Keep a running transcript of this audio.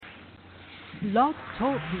Blog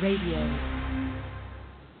Talk Radio.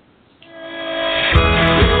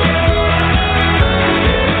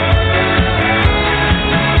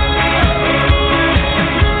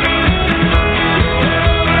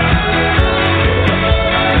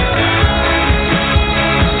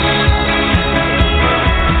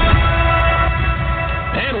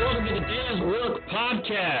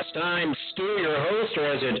 I'm Stu, your host, or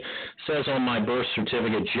as it says on my birth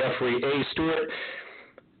certificate, Jeffrey A. Stewart.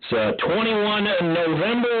 It's 21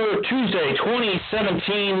 November, Tuesday,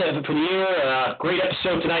 2017 for the year. Great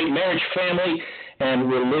episode tonight, marriage, family,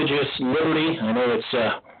 and religious liberty. I know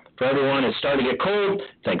it's for everyone, it's starting to get cold.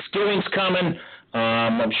 Thanksgiving's coming.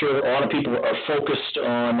 I'm sure a lot of people are focused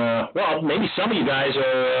on, well, maybe some of you guys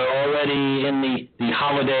are already in the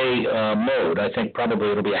holiday mode. I think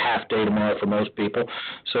probably it'll be a half day tomorrow for most people,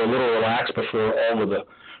 so a little relaxed before all of the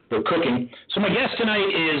cooking. So my guest tonight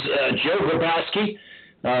is Joe Grabowski,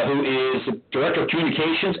 who is the Director of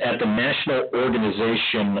Communications at the National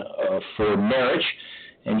Organization for Marriage.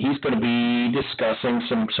 And he's going to be discussing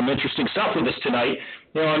some interesting stuff with us tonight.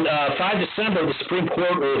 You know, on 5 December, the Supreme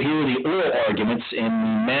Court will hear the oral arguments in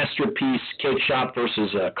the Masterpiece Cakeshop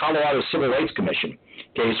versus Colorado Civil Rights Commission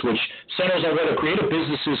case, which centers on whether creative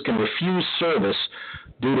businesses can refuse service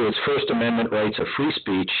due to its First Amendment rights of free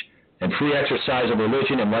speech and free exercise of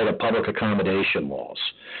religion in light of public accommodation laws.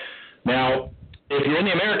 Now, if you're in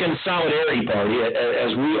the American Solidarity Party,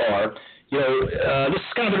 as we are, you know, this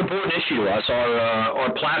is kind of an important issue to us.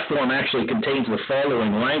 Our platform actually contains the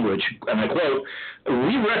following language, and I quote,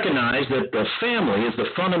 "We recognize that the family is the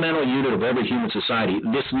fundamental unit of every human society.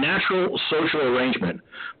 This natural social arrangement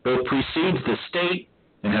both precedes the state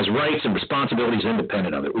and has rights and responsibilities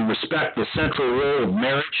independent of it. We respect the central role of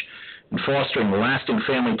marriage in fostering lasting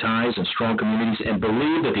family ties and strong communities and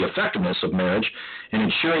believe that the effectiveness of marriage in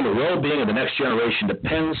ensuring the well-being of the next generation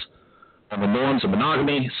depends on the norms of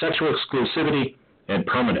monogamy, sexual exclusivity, and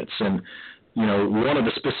permanence." And, you know, one of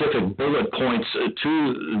the specific bullet points to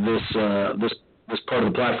this part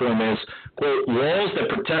of the platform is, quote, "Laws that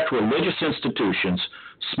protect religious institutions,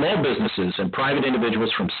 small businesses, and private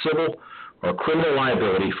individuals from civil or criminal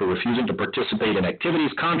liability for refusing to participate in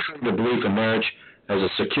activities contrary to belief in marriage as a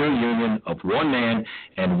secure union of one man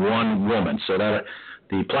and one woman." So that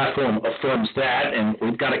the platform affirms that, and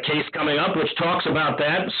we've got a case coming up which talks about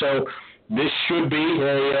that. So this should be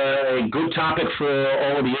a good topic for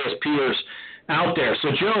all of the ESPers out there.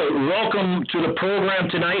 So, Joe, welcome to the program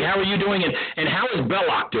tonight. How are you doing, and how is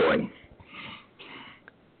Belloc doing?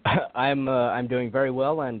 I'm doing very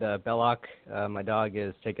well, and Belloc, my dog,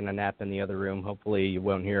 is taking a nap in the other room. Hopefully you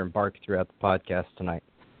won't hear him bark throughout the podcast tonight.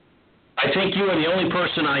 I think you are the only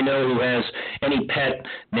person I know who has any pet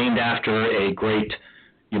named after a great,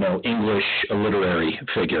 you know, English literary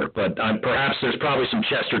figure. But perhaps there's probably some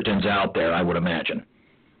Chestertons out there, I would imagine.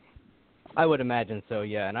 I would imagine so,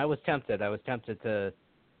 yeah. And I was tempted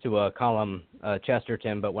to call him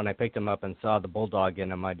Chesterton, but when I picked him up and saw the bulldog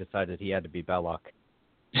in him, I decided he had to be Belloc.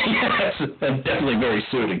 Yes, definitely very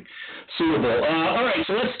suitable. All right,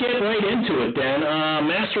 so let's get right into it then.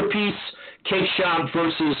 Masterpiece Cakeshop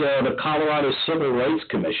versus the Colorado Civil Rights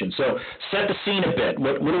Commission. So set the scene a bit.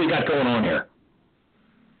 What do we got going on here?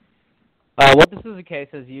 Well, this is a case,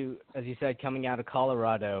 as you said, coming out of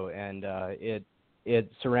Colorado, and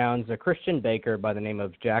it surrounds a Christian baker by the name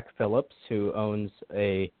of Jack Phillips, who owns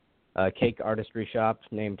a cake artistry shop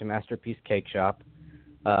named Masterpiece Cakeshop.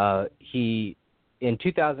 He, in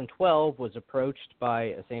 2012, was approached by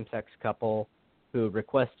a same-sex couple who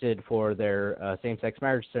requested for their same-sex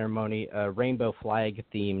marriage ceremony a rainbow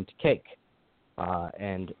flag-themed cake.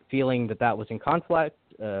 And feeling that was in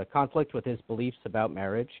conflict with his beliefs about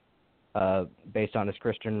marriage, based on his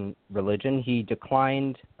Christian religion, he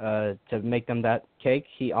declined to make them that cake.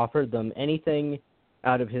 He offered them anything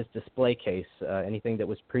out of his display case, anything that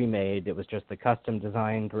was pre-made. It was just the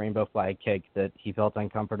custom-designed rainbow flag cake that he felt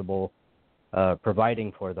uncomfortable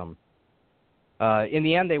providing for them. In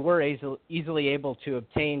the end, they were easily able to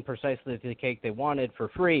obtain precisely the cake they wanted for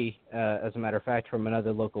free, as a matter of fact, from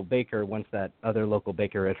another local baker once that other local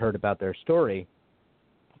baker had heard about their story.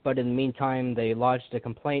 But in the meantime, they lodged a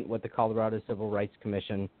complaint with the Colorado Civil Rights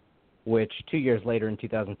Commission, which 2 years later in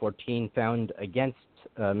 2014 found against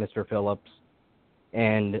Mr. Phillips.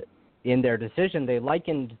 And in their decision, they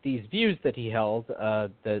likened these views that he held,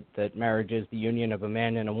 that marriage is the union of a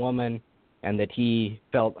man and a woman, and that he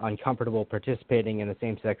felt uncomfortable participating in a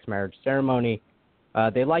same-sex marriage ceremony.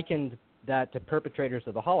 They likened that to perpetrators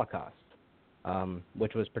of the Holocaust,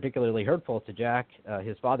 which was particularly hurtful to Jack.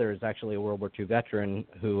 His father is actually a World War II veteran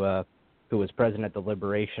who was present at the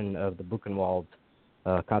liberation of the Buchenwald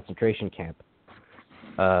concentration camp.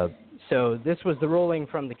 So this was the ruling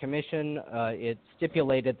from the commission. It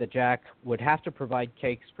stipulated that Jack would have to provide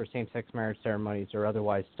cakes for same-sex marriage ceremonies or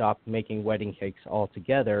otherwise stop making wedding cakes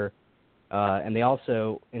altogether. And they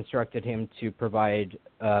also instructed him to provide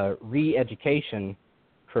re-education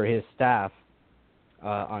for his staff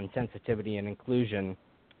on sensitivity and inclusion,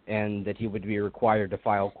 and that he would be required to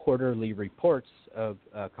file quarterly reports of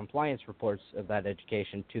compliance reports of that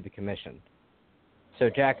education to the commission. So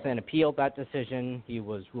Jack then appealed that decision. He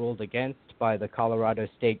was ruled against by the Colorado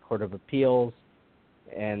State Court of Appeals,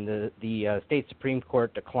 and the state Supreme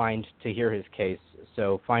Court declined to hear his case.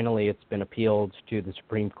 So finally it's been appealed to the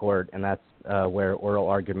Supreme Court, and that's where oral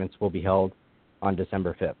arguments will be held on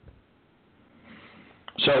December 5th.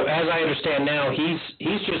 So as I understand now,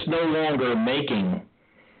 he's just no longer making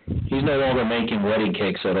wedding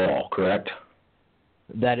cakes at all, correct?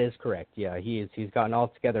 That is correct. Yeah, he's gotten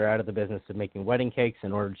altogether out of the business of making wedding cakes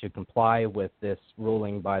in order to comply with this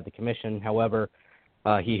ruling by the commission. However,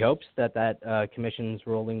 he hopes that commission's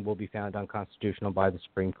ruling will be found unconstitutional by the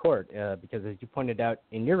Supreme Court, because as you pointed out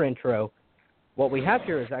in your intro, what we have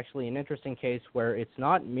here is actually an interesting case where it's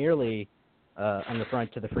not merely on the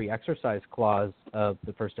front to the free exercise clause of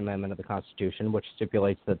the First Amendment of the Constitution, which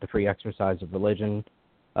stipulates that the free exercise of religion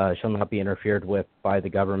shall not be interfered with by the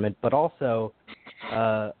government, but also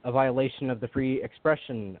a violation of the free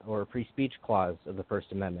expression or free speech clause of the First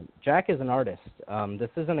Amendment. Jack is an artist. This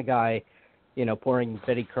isn't a guy, pouring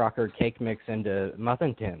Betty Crocker cake mix into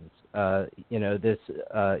muffin tins.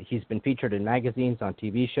 He's been featured in magazines, on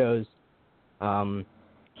TV shows.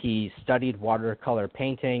 He studied watercolor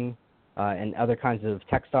painting and other kinds of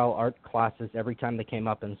textile art classes every time they came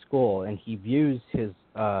up in school, and he views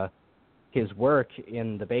his work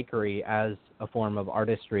in the bakery as a form of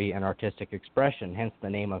artistry and artistic expression, hence the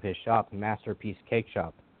name of his shop, Masterpiece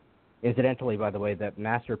Cakeshop. Incidentally, by the way, that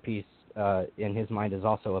masterpiece in his mind is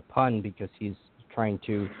also a pun because he's trying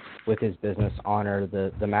to, with his business, honor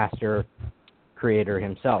the master creator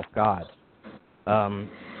himself, God.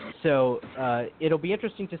 So it'll be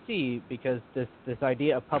interesting to see, because this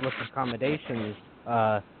idea of public accommodations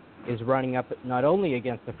is running up not only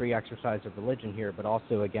against the free exercise of religion here, but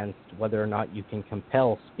also against whether or not you can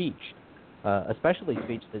compel speech, especially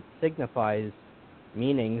speech that signifies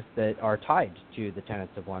meanings that are tied to the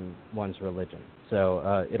tenets of one's religion.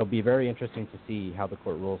 So it'll be very interesting to see how the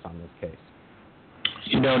court rules on this case.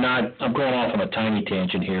 I'm going off on a tiny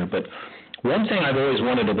tangent here, but one thing I've always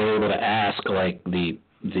wanted to be able to ask, like the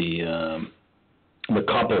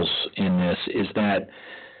couples in this, is that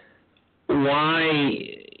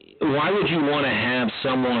why would you want to have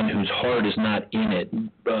someone whose heart is not in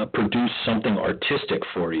it produce something artistic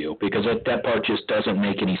for you? Because that part just doesn't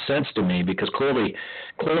make any sense to me, because clearly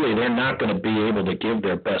they're not going to be able to give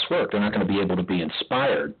their best work. They're not going to be able to be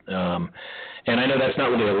inspired. And I know that's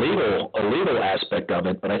not really a legal aspect of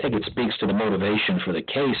it, but I think it speaks to the motivation for the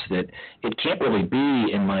case, that it can't really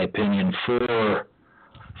be, in my opinion, for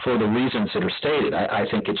the reasons that are stated. I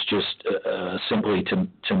think it's just simply to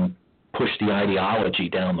push the ideology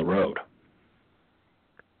down the road.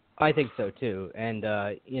 I think so too, and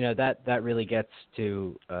that really gets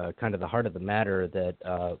to kind of the heart of the matter,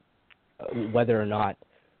 that whether or not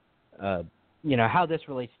how this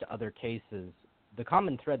relates to other cases. The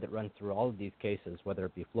common thread that runs through all of these cases, whether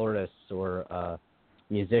it be florists or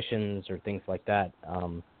musicians or things like that,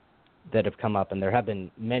 that have come up, and there have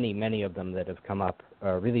been many of them that have come up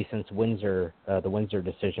really since Windsor, the Windsor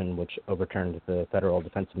decision, which overturned the Federal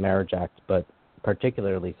Defense of Marriage Act, but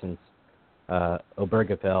particularly since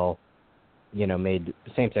Obergefell, made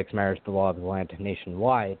same-sex marriage the law of the land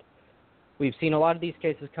nationwide. We've seen a lot of these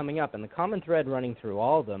cases coming up, and the common thread running through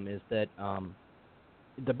all of them is that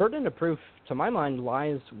the burden of proof, to my mind,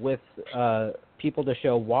 lies with people to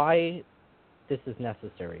show why this is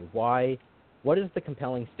necessary. What is the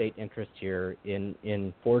compelling state interest here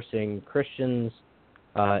in forcing Christians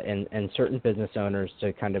and certain business owners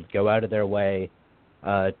to kind of go out of their way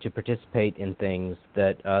to participate in things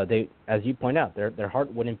that they, as you point out, their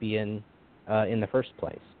heart wouldn't be in the first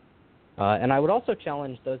place. And I would also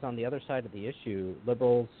challenge those on the other side of the issue,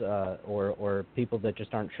 liberals or people that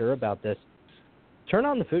just aren't sure about this. Turn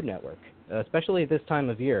on the Food Network, especially this time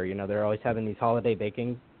of year. They're always having these holiday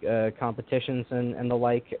baking competitions and the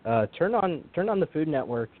like. Turn on the Food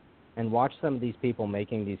Network and watch some of these people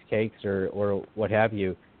making these cakes or what have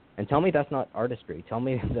you, and tell me that's not artistry. Tell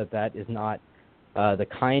me that is not the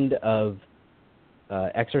kind of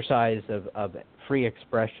exercise of free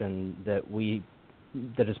expression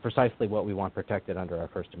that is precisely what we want protected under our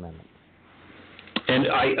First Amendment. And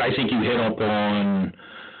I think you hit up on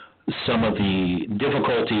some of the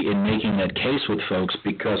difficulty in making that case with folks,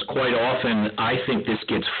 because quite often I think this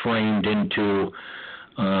gets framed into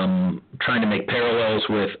trying to make parallels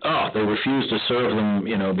with, they refuse to serve them,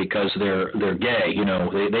 because they're gay.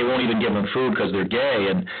 They won't even give them food because they're gay.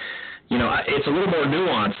 And it's a little more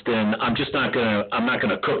nuanced than I'm not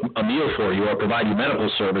gonna cook a meal for you or provide you medical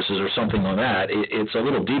services or something like that. It's a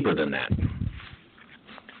little deeper than that.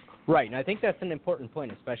 Right, and I think that's an important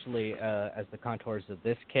point, especially as the contours of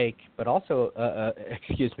this cake, but also,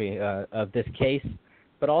 of this case,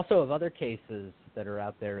 but also of other cases that are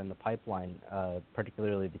out there in the pipeline,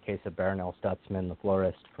 particularly the case of Baronel Stutzman, the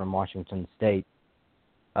florist from Washington State.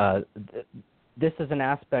 This is an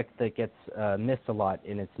aspect that gets missed a lot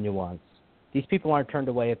in its nuance. These people aren't turned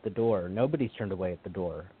away at the door. Nobody's turned away at the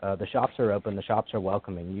door. The shops are open. The shops are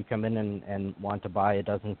welcoming. You come in and want to buy a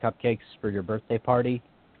dozen cupcakes for your birthday party,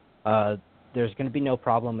 there's going to be no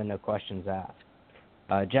problem and no questions asked.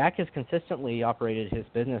 Jack has consistently operated his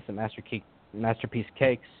business at Masterpiece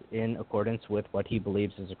Cakes in accordance with what he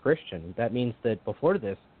believes is a Christian. That means that before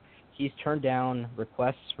this, he's turned down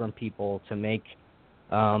requests from people to make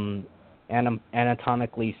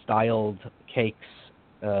anatomically styled cakes,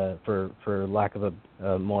 for lack of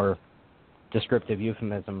a more descriptive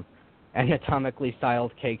euphemism, anatomically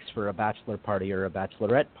styled cakes for a bachelor party or a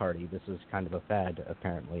bachelorette party. This is kind of a fad,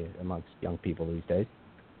 apparently, amongst young people these days.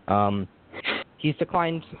 He's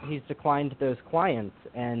declined those clients,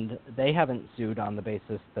 and they haven't sued on the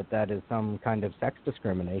basis that is some kind of sex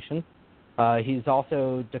discrimination. He's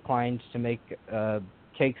also declined to make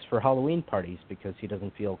cakes for Halloween parties because he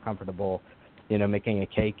doesn't feel comfortable, making a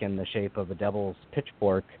cake in the shape of a devil's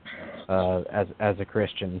pitchfork as a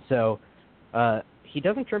Christian. So he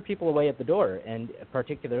doesn't turn people away at the door, and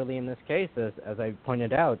particularly in this case, as I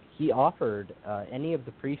pointed out, he offered any of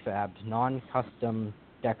the prefabbed, non-custom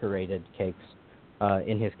decorated cakes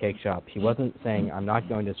in his cake shop. He wasn't saying, I'm not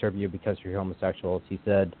going to serve you because you're homosexuals. He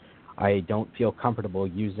said, I don't feel comfortable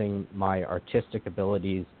using my artistic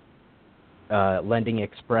abilities, lending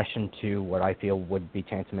expression to what I feel would be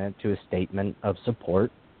tantamount to a statement of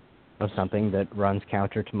support of something that runs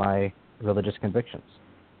counter to my religious convictions.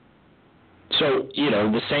 So,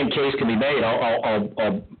 the same case can be made.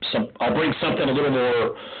 I'll bring something a little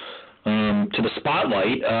more to the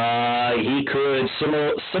spotlight. He could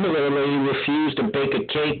similarly refuse to bake a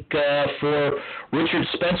cake for Richard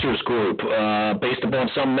Spencer's group based upon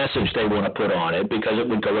some message they want to put on it because it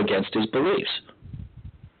would go against his beliefs.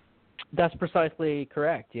 That's precisely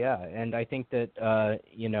correct, yeah. And I think that,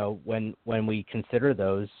 when we consider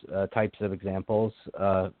those types of examples,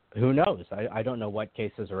 who knows? I don't know what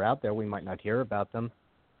cases are out there. We might not hear about them.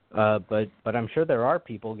 But I'm sure there are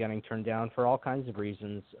people getting turned down for all kinds of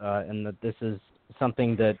reasons, and that this is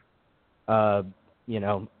something that,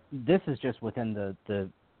 this is just within the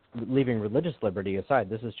leaving religious liberty aside,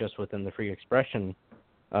 this is just within the free expression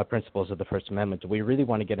principles of the First Amendment. Do we really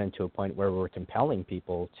want to get into a point where we're compelling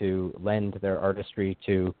people to lend their artistry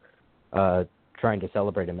to trying to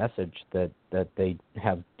celebrate a message that they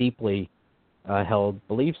have deeply held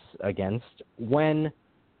beliefs against when,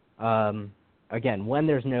 when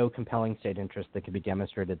there's no compelling state interest that can be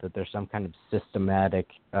demonstrated that there's some kind of systematic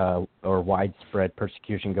or widespread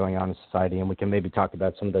persecution going on in society, and we can maybe talk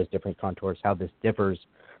about some of those different contours, how this differs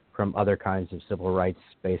from other kinds of civil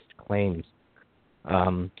rights-based claims.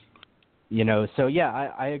 I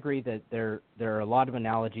agree that there are a lot of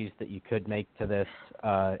analogies that you could make to this,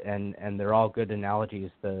 and they're all good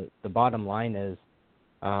analogies. The bottom line is,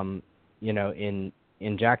 in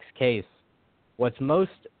Jack's case, what's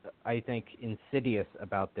most, I think, insidious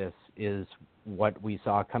about this is what we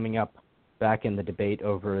saw coming up back in the debate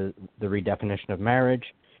over the redefinition of marriage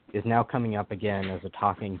is now coming up again as a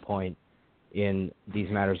talking point in these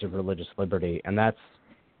matters of religious liberty, and that's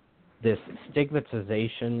this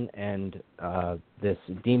stigmatization and this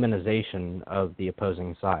demonization of the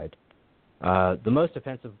opposing side. The most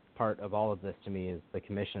offensive part of all of this to me is the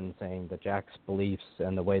commission saying that Jack's beliefs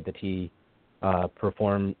and the way that he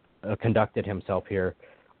conducted himself here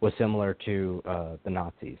was similar to the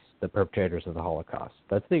Nazis, the perpetrators of the Holocaust.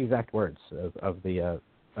 That's the exact words of the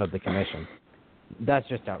commission. That's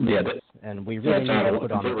just outrageous, and we really need to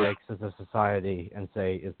put on the brakes as a society and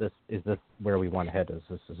say, is this where we want to head as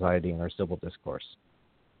a society in our civil discourse?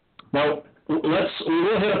 Now, we'll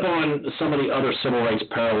hit up on some of the other civil rights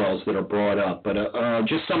parallels that are brought up, but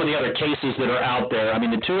just some of the other cases that are out there. I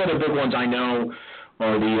mean, the two other big ones I know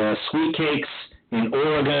are the Sweet Cakes in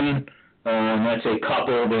Oregon. That's a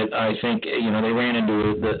couple that I think, they ran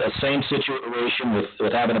into the same situation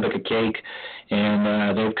with having to bake a cake,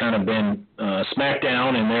 and they've kind of been smacked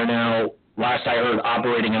down, and they're now last I heard,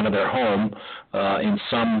 operating out of their home in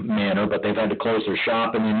some manner, but they've had to close their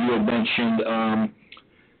shop. And then you had mentioned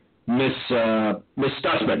Miss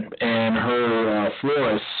Stutzman and her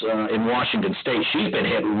florist in Washington State. She's been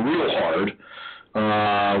hit real hard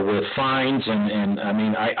with fines, and I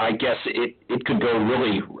mean, I guess it could go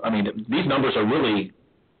really. I mean, these numbers are really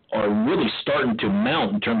starting to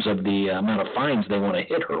mount in terms of the amount of fines they want to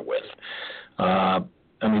hit her with. I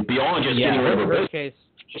mean, beyond just getting rid of her case.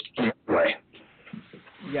 Just getting away.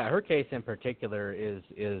 Yeah, her case in particular is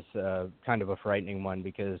kind of a frightening one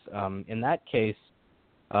because in that case,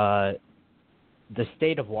 the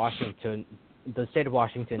state of Washington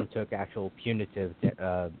took actual punitive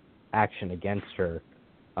action against her,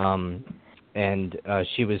 and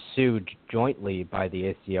she was sued jointly by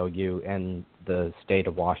the ACLU and the state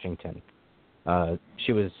of Washington.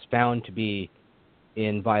 She was found to be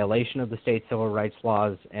in violation of the state civil rights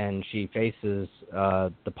laws, and she faces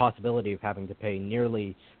the possibility of having to pay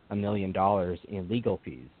nearly $1 million in legal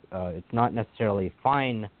fees. It's not necessarily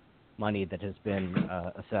fine money that has been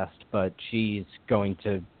assessed, but she's going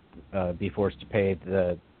to be forced to pay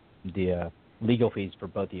the legal fees for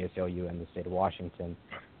both the ACLU and the state of Washington.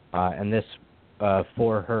 And this,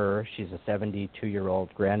 for her, she's a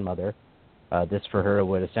 72-year-old grandmother. This for her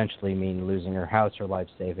would essentially mean losing her house, her life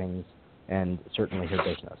savings, and certainly her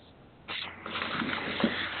business.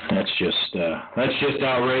 That's just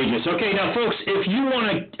outrageous. Okay, now, folks, if you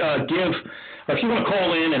want to if you want to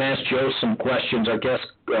call in and ask Joe some questions, our guest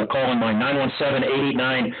call in line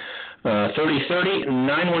 917-889-3030,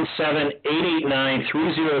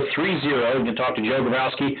 917-889-3030. You can talk to Joe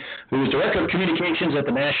Grabowski, who is Director of Communications at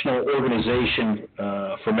the National Organization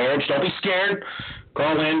for Marriage. Don't be scared.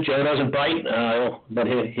 Call in. Joe doesn't bite, but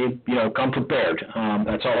he come prepared.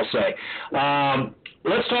 That's all I'll say.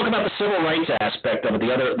 Let's talk about the civil rights aspect of it,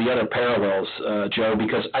 the other parallels, Joe,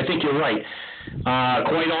 because I think you're right.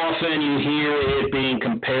 Quite often you hear it being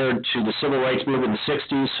compared to the civil rights movement in the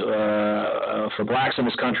 60s for blacks in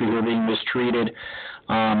this country who are being mistreated.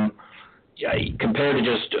 Compared to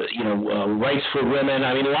just rights for women.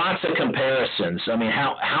 I mean, lots of comparisons. I mean,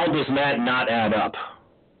 how does that not add up?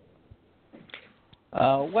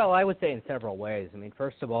 Well, I would say in several ways. I mean,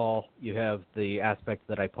 first of all, you have the aspect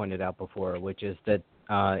that I pointed out before, which is that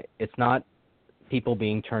it's not people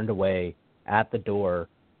being turned away at the door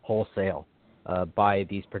wholesale by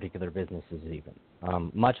these particular businesses even.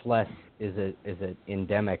 Much less is it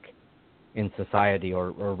endemic in society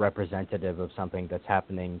or representative of something that's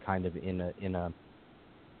happening kind of in a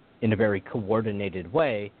very coordinated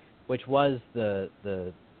way, which was the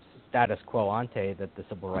status quo ante that the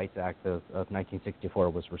Civil Rights Act of 1964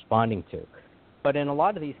 was responding to. But in a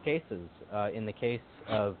lot of these cases, in the case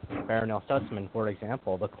of Baronel Stutzman, for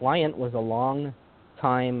example, the client was a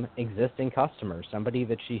long-time existing customer, somebody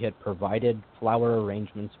that she had provided flower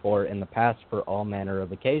arrangements for in the past for all manner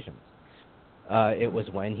of occasions. It was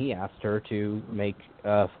when he asked her to make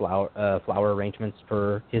flower arrangements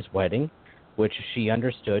for his wedding, which she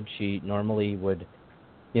understood she normally would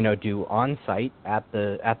do on-site at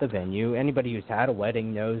the venue. Anybody who's had a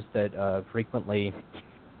wedding knows that frequently,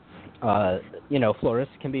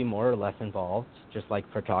 florists can be more or less involved, just like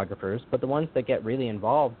photographers. But the ones that get really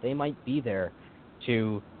involved, they might be there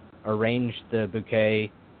to arrange the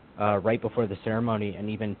bouquet right before the ceremony and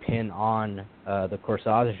even pin on the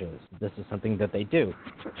corsages. This is something that they do.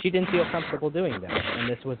 She didn't feel comfortable doing that, and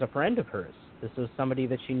this was a friend of hers. This was somebody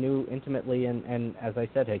that she knew intimately and as I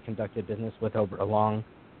said, had conducted business with over a long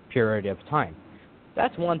period of time.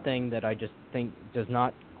 That's one thing that I just think does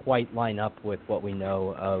not quite line up with what we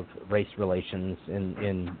know of race relations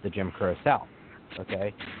in the Jim Crow South.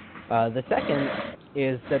 Okay? The second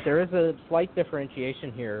is that there is a slight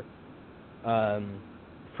differentiation here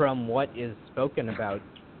from what is spoken about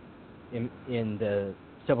in the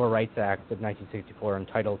Civil Rights Act of 1964 in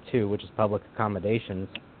Title II, which is public accommodations.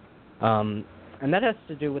 And that has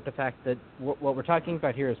to do with the fact that what we're talking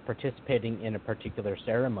about here is participating in a particular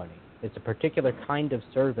ceremony. It's a particular kind of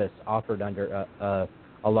service offered under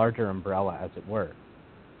a larger umbrella, as it were.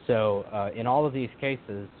 So in all of these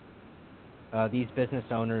cases, these business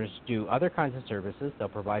owners do other kinds of services. They'll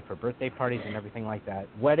provide for birthday parties and everything like that.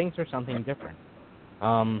 Weddings are something different.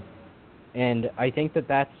 And I think that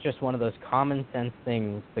that's just one of those common sense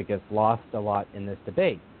things that gets lost a lot in this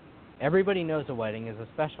debate. Everybody knows a wedding is a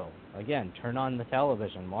special. Again, turn on the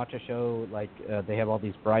television, watch a show like they have all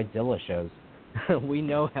these Bridezilla shows. We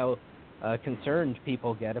know how concerned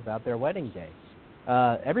people get about their wedding day.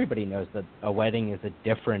 Everybody knows that a wedding is a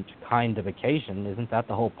different kind of occasion. Isn't that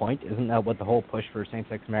the whole point? Isn't that what the whole push for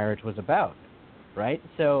same-sex marriage was about? right?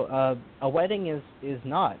 So a wedding is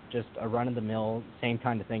not just a run-of-the-mill, same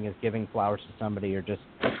kind of thing as giving flowers to somebody or just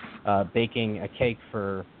baking a cake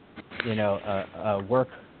for, a work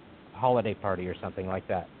holiday party or something like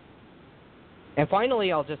that. And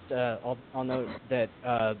finally, I'll just I'll note that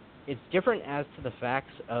it's different as to the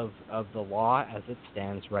facts of the law as it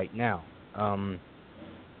stands right now. Under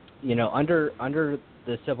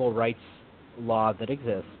the civil rights law that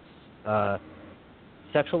exists,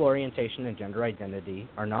 sexual orientation and gender identity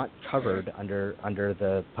are not covered under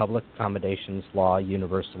the public accommodations law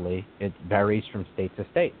universally. It varies from state to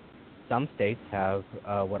state. Some states have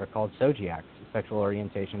what are called SOGI Acts, Sexual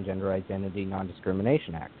Orientation, Gender Identity,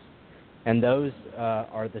 Non-Discrimination Acts. And those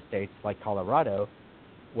are the states like Colorado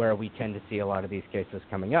where we tend to see a lot of these cases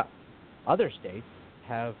coming up. Other states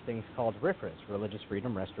have things called RFRAs, Religious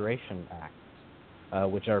Freedom Restoration Acts,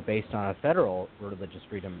 which are based on a federal Religious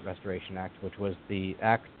Freedom Restoration Act, which was the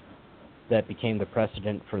act that became the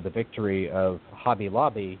precedent for the victory of Hobby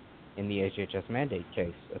Lobby in the HHS mandate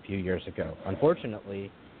case a few years ago.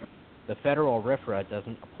 Unfortunately, the federal RFRA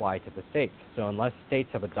doesn't apply to the states. So unless states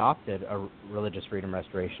have adopted a Religious Freedom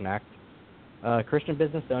Restoration Act, Christian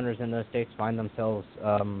business owners in those states find themselves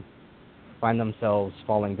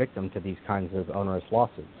falling victim to these kinds of onerous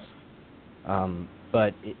lawsuits.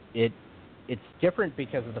 But it's different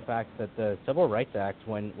because of the fact that the Civil Rights Act,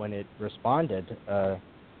 when it responded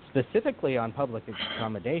specifically on public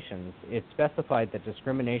accommodations, it specified that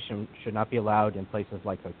discrimination should not be allowed in places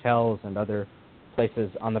like hotels and other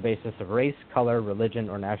places on the basis of race, color, religion,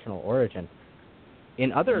 or national origin.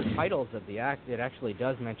 In other titles of the Act, it actually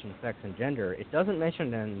does mention sex and gender. It doesn't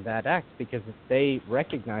mention in that Act because they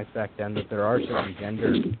recognized back then that there are certain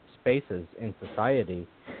gender spaces in society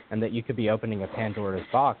and that you could be opening a Pandora's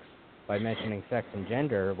box by mentioning sex and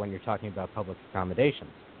gender when you're talking about public accommodations.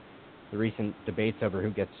 The recent debates over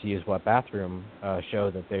who gets to use what bathroom show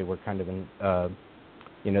that they were kind of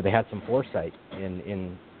they had some foresight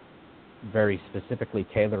in very specifically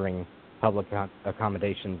tailoring public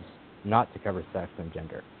accommodations not to cover sex and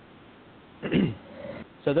gender.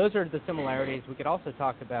 So those are the similarities. We could also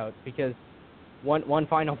talk about, because one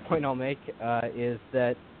final point I'll make is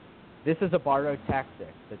that this is a borrowed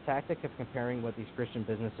tactic. The tactic of comparing what these Christian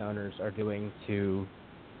business owners are doing to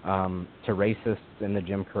racists in the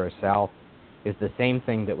Jim Crow South is the same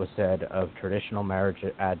thing that was said of traditional marriage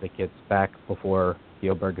advocates back before the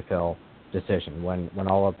Obergefell decision, when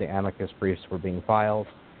all of the amicus briefs were being filed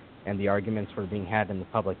and the arguments were being had in the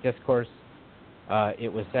public discourse.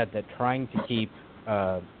 It was said that trying to keep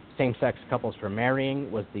same-sex couples from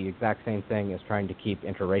marrying was the exact same thing as trying to keep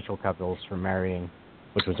interracial couples from marrying,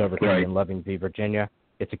 which was overturned in Loving v. Virginia.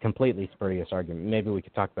 It's a completely spurious argument. Maybe we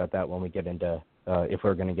could talk about that when we get into, if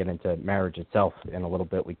we're going to get into marriage itself in a little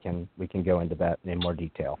bit, we can go into that in more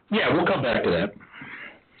detail. Yeah, we'll come back to that.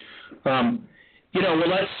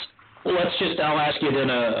 Let's just, I'll ask you then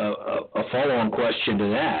a follow-on question to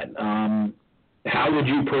that. How would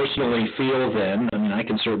you personally feel then? I mean, I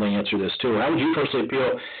can certainly answer this too. How would you personally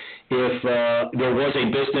feel if there was a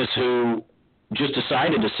business who just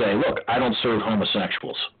decided to say, look, I don't serve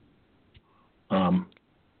homosexuals?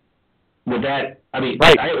 Would that, at least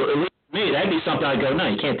me, that'd be something I'd go, no,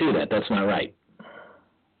 you can't do that. That's not right.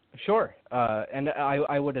 Sure. And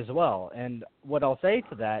I would as well. And what I'll say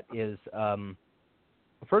to that is,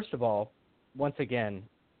 first of all, once again,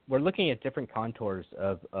 we're looking at different contours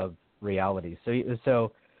of reality.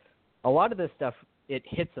 So a lot of this stuff, it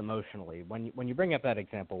hits emotionally. When you bring up that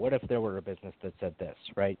example, what if there were a business that said this,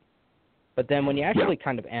 right? But then when you actually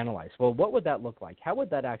kind of analyze, well, what would that look like? How would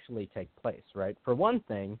that actually take place, right? For one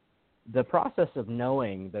thing, the process of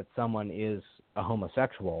knowing that someone is a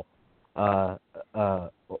homosexual or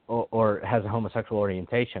has a homosexual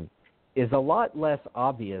orientation is a lot less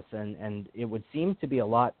obvious, and it would seem to be a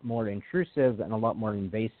lot more intrusive and a lot more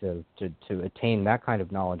invasive to attain that kind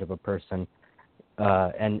of knowledge of a person,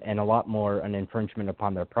 and a lot more an infringement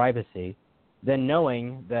upon their privacy than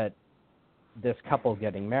knowing that this couple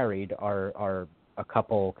getting married are a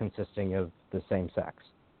couple consisting of the same sex.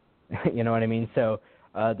 You know what I mean? So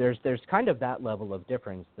there's kind of that level of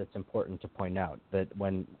difference that's important to point out, that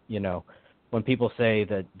when people say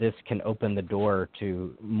that this can open the door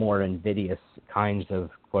to more invidious kinds of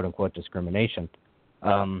quote-unquote discrimination,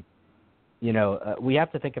 we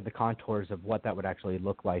have to think of the contours of what that would actually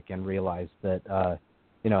look like and realize that,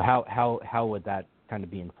 how would that kind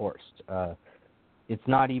of be enforced? It's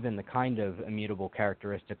not even the kind of immutable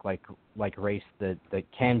characteristic like race that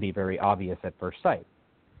can be very obvious at first sight.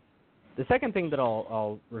 The second thing that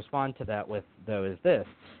I'll respond to that with, though, is this,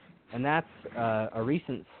 and that's a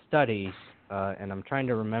recent study, and I'm trying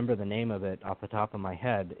to remember the name of it off the top of my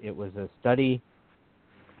head. It was a study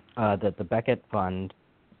that the Beckett Fund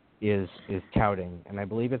is touting, and I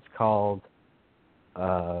believe it's called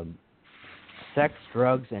Sex,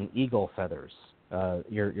 Drugs, and Eagle Feathers.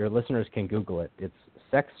 Your listeners can Google it. It's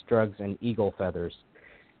Sex, Drugs, and Eagle Feathers.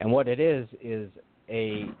 And what it is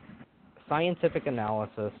a scientific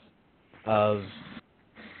analysis of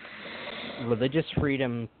religious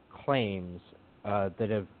freedom claims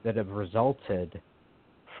that have resulted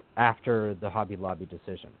after the Hobby Lobby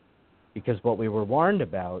decision. Because what we were warned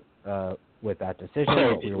about with that decision,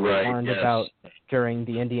 what we were warned about during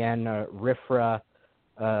the Indiana RFRA,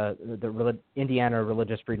 the Indiana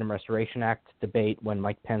Religious Freedom Restoration Act debate when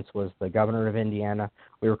Mike Pence was the governor of Indiana,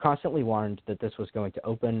 we were constantly warned that this was going to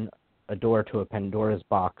open a door to a Pandora's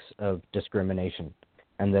box of discrimination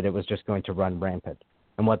and that it was just going to run rampant.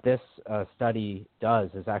 And what this study does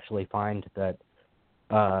is actually find that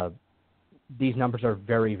these numbers are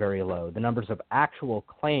very, very low. The numbers of actual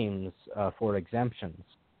claims for exemptions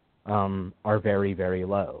are very, very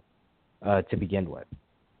low to begin with.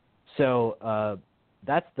 So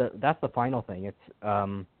that's the final thing. It's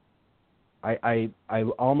I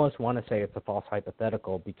almost want to say it's a false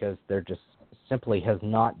hypothetical because there just simply has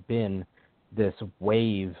not been this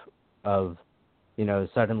wave of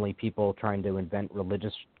suddenly people trying to invent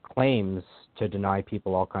religious claims to deny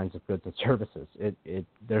people all kinds of goods and services.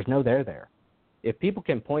 There's no there. If people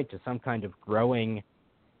can point to some kind of growing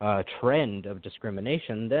trend of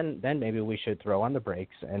discrimination, then maybe we should throw on the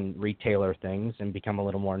brakes and retailer things and become a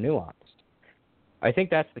little more nuanced. I think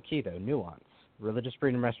that's the key, though, nuance. Religious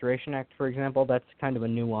Freedom Restoration Act, for example, that's kind of a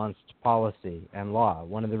nuanced policy and law.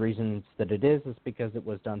 One of the reasons that it is because it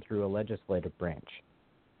was done through a legislative branch.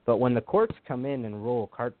 But when the courts come in and rule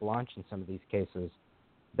carte blanche in some of these cases,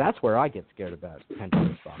 that's where I get scared about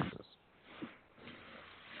Pandora's boxes.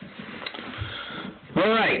 All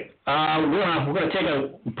right. We're going to take a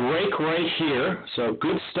break right here. So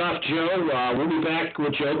good stuff, Joe. We'll be back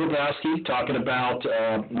with Joe Grabowski talking about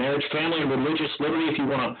marriage, family, and religious liberty. If you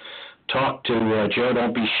want to talk to Joe,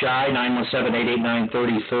 don't be shy.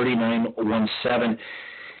 917-889-3030,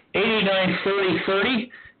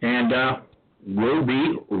 917-889-3030. And we'll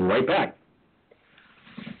be right back.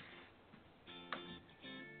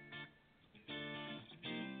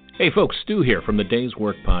 Hey folks, Stu here from the Day's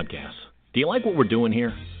Work Podcast. Do you like what we're doing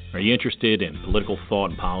here? Are you interested in political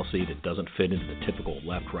thought and policy that doesn't fit into the typical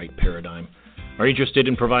left-right paradigm? Are you interested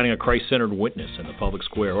in providing a Christ-centered witness in the public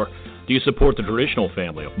square? Or do you support the traditional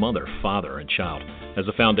family of mother, father, and child as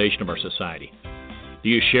the foundation of our society? Do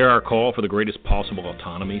you share our call for the greatest possible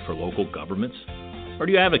autonomy for local governments? Or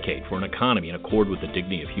do you advocate for an economy in accord with the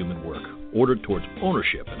dignity of human work, ordered towards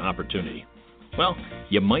ownership and opportunity? Well,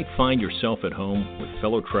 you might find yourself at home with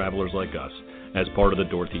fellow travelers like us as part of the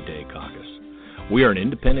Dorothy Day Caucus. We are an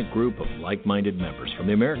independent group of like-minded members from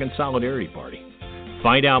the American Solidarity Party.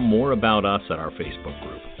 Find out more about us at our Facebook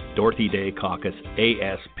group, Dorothy Day Caucus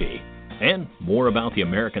ASP, and more about the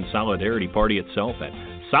American Solidarity Party itself at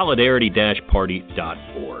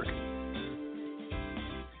solidarity-party.org.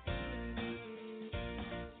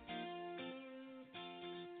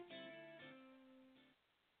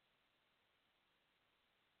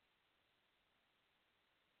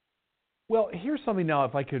 Well, here's something now,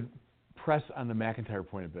 if I could press on the McIntyre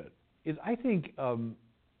point a bit, is I think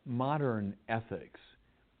modern ethics,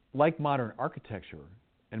 like modern architecture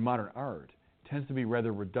and modern art, tends to be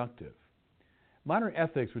rather reductive. Modern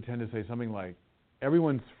ethics would tend to say something like,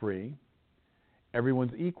 everyone's free,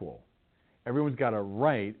 everyone's equal, everyone's got a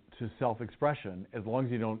right to self-expression as long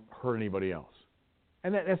as you don't hurt anybody else.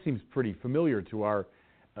 And that seems pretty familiar to our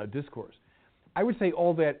discourse. I would say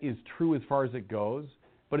all that is true as far as it goes,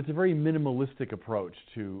 but it's a very minimalistic approach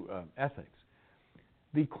to ethics.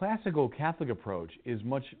 The classical Catholic approach is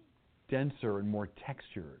much denser and more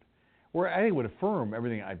textured, where I think it would affirm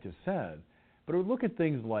everything I've just said, but it would look at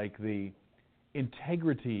things like the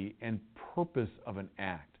integrity and purpose of an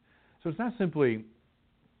act. So it's not simply,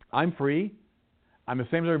 I'm free, I'm the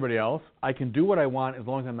same as everybody else, I can do what I want as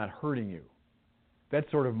long as I'm not hurting you. That's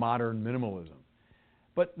sort of modern minimalism.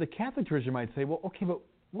 But the Catholic tradition might say, well, okay, but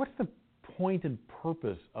what's the point and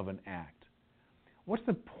purpose of an act? What's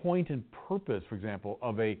the point and purpose, for example,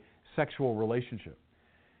 of a sexual relationship?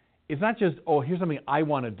 It's not just, oh, here's something I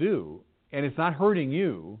want to do, and it's not hurting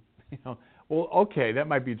you. Well, okay, that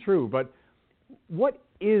might be true, but what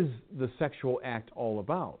is the sexual act all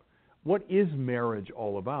about? What is marriage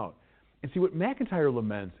all about? And see, what McIntyre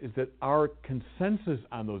laments is that our consensus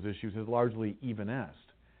on those issues is largely evanesced.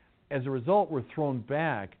 As a result, we're thrown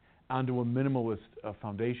back onto a minimalist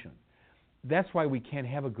foundation. That's why we can't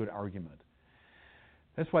have a good argument.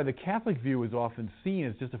 That's why the Catholic view is often seen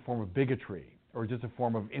as just a form of bigotry or just a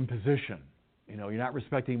form of imposition. You're not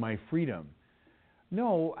respecting my freedom.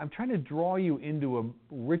 No, I'm trying to draw you into a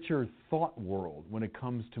richer thought world when it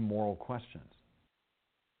comes to moral questions.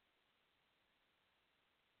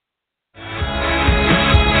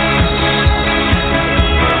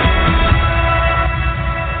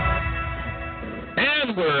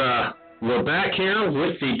 And we're back here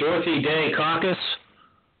with the Dorothy Day Caucus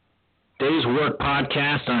Day's Work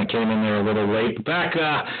Podcast. I came in there a little late. Back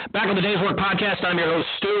on the Day's Work Podcast, I'm your host,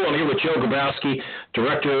 Stu. I'm here with Joe Grabowski,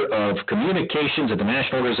 Director of Communications at the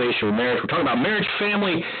National Organization for Marriage. We're talking about marriage,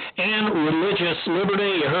 family, and religious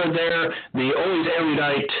liberty. You heard there the always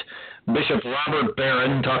erudite Bishop Robert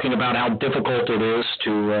Barron talking about how difficult it is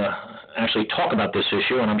to actually talk about this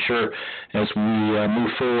issue, and I'm sure as we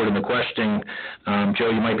move forward in the questioning, Joe,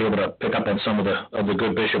 you might be able to pick up on some of the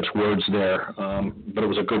good Bishop's words there. But it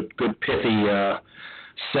was a good pithy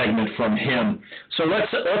segment from him. So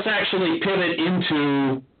let's actually pivot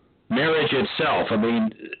into marriage itself. I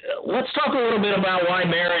mean, let's talk a little bit about why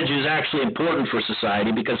marriage is actually important for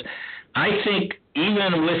society, because I think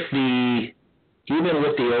even with the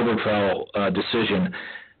Obergefell decision,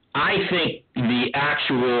 I think the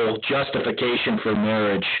actual justification for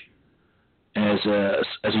marriage as a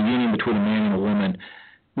union between a man and a woman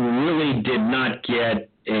really did not get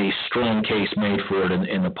a strong case made for it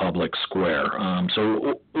in the public square.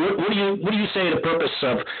 So what do you say the purpose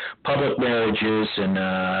of public marriage is, and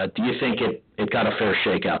do you think it got a fair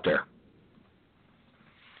shake out there?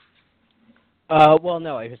 Well,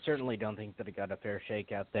 no, I certainly don't think that it got a fair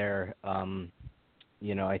shake out there. I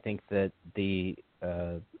think that the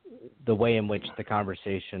way in which the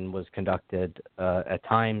conversation was conducted at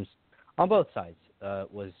times on both sides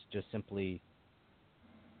was just simply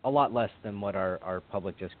a lot less than what our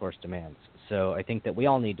public discourse demands. So I think that we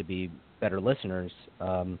all need to be better listeners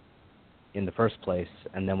in the first place,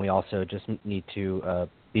 and then we also just need to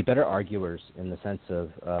be better arguers in the sense of,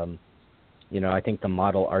 I think the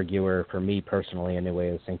model arguer for me personally anyway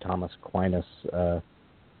is St. Thomas Aquinas,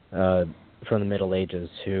 from the Middle Ages,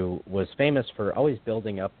 who was famous for always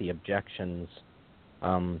building up the objections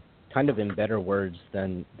kind of in better words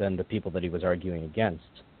than the people that he was arguing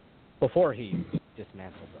against before he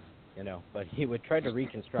dismantled them, But he would try to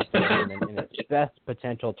reconstruct the argument in its best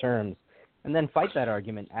potential terms and then fight that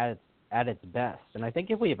argument at its best. And I think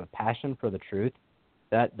if we have a passion for the truth,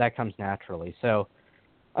 that comes naturally. So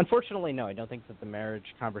unfortunately, no, I don't think that the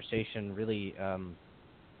marriage conversation really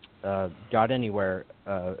got anywhere,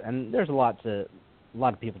 and there's a lot of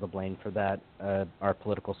people to blame for that. Our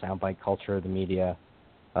political soundbite culture, the media,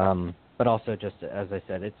 but also just as I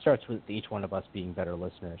said, it starts with each one of us being better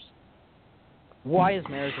listeners. Why is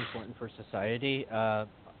marriage important for society? I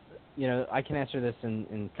can answer this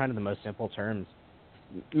in kind of the most simple terms.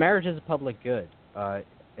 Marriage is a public good.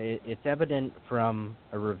 It's evident from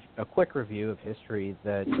a quick review of history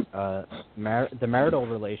that the marital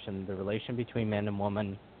relation, the relation between man and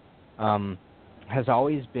woman, has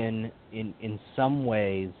always been in some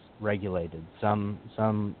ways regulated.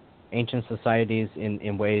 Some ancient societies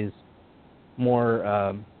in ways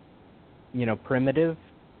more primitive,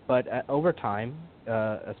 but over time,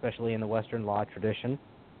 especially in the Western law tradition,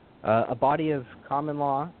 a body of common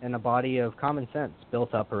law and a body of common sense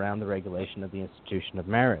built up around the regulation of the institution of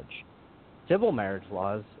marriage. Civil marriage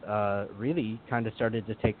laws really kind of started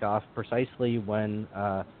to take off precisely when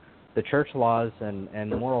the church laws and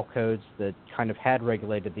moral codes that kind of had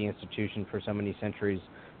regulated the institution for so many centuries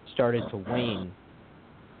started to wane,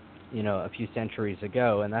 a few centuries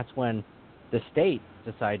ago. And that's when the state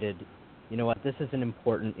decided, this is an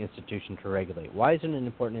important institution to regulate. Why is it an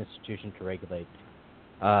important institution to regulate?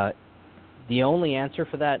 The only answer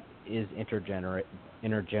for that is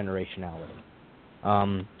intergenerationality.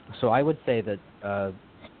 So I would say that, the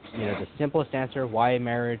simplest answer why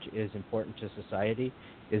marriage is important to society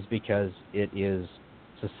is because it is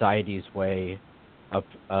society's way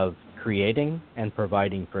of creating and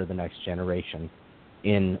providing for the next generation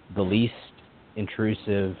in the least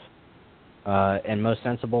intrusive and most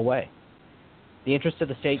sensible way. The interest of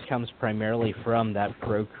the state comes primarily from that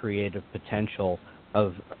procreative potential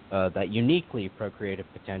of that uniquely procreative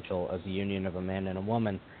potential of the union of a man and a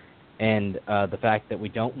woman, and the fact that we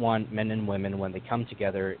don't want men and women, when they come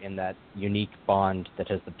together in that unique bond that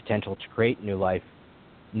has the potential to create new life,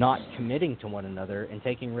 not committing to one another and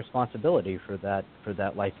taking responsibility for that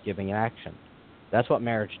life-giving action. That's what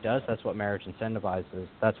marriage does. That's what marriage incentivizes.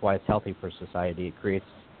 That's why it's healthy for society. It creates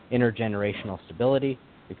intergenerational stability.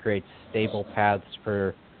 It creates stable paths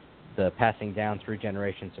for the passing down through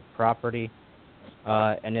generations of property.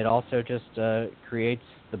 And it also just creates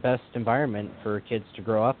the best environment for kids to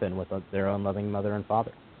grow up in with their own loving mother and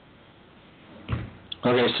father.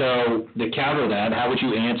 Okay, so to counter that, how would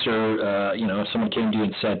you answer, if someone came to you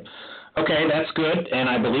and said, okay, that's good, and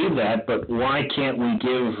I believe that, but why can't we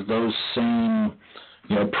give those same,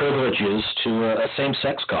 privileges to a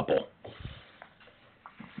same-sex couple?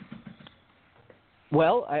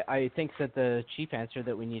 Well, I think that the chief answer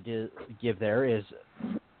that we need to give there is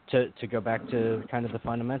to go back to kind of the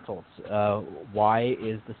fundamentals. Why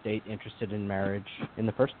is the state interested in marriage in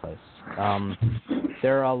the first place?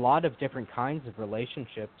 There are a lot of different kinds of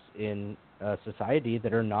relationships in society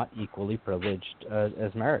that are not equally privileged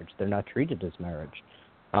as marriage. They're not treated as marriage.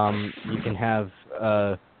 You can have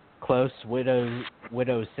close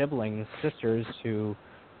widow siblings, sisters who,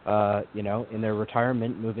 in their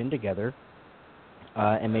retirement move in together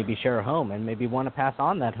and maybe share a home and maybe want to pass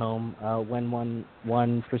on that home when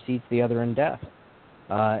one precedes the other in death.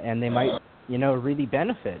 And they might, really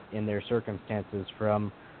benefit in their circumstances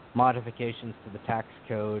from modifications to the tax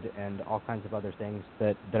code and all kinds of other things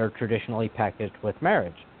that are traditionally packaged with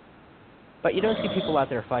marriage. But you don't see people out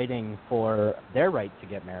there fighting for their right to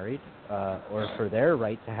get married or for their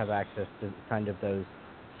right to have access to kind of those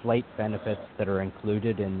slight benefits that are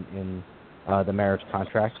included in the marriage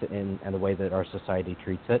contract and the way that our society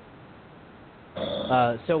treats it.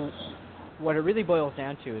 So what it really boils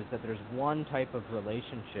down to is that there's one type of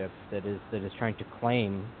relationship that is trying to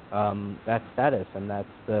claim that status, and that's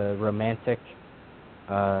the romantic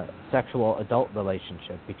sexual adult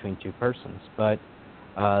relationship between two persons. But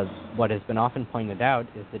what has been often pointed out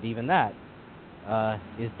is that even that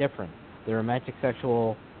is different. The romantic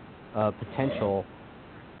sexual potential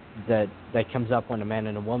that comes up when a man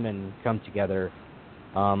and a woman come together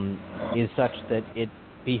is such that it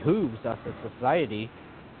behooves us as society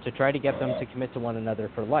to try to get them to commit to one another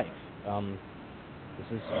for life. This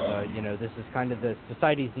is kind of the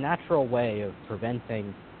society's natural way of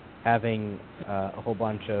preventing having a whole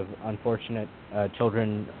bunch of unfortunate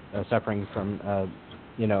children suffering from,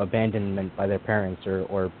 abandonment by their parents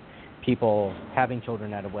or people having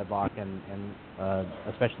children out of wedlock and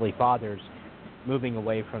especially fathers moving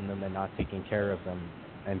away from them and not taking care of them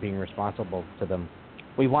and being responsible to them.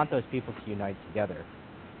 We want those people to unite together.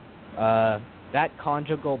 That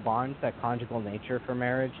conjugal bond, that conjugal nature for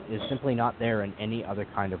marriage is simply not there in any other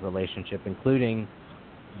kind of relationship, including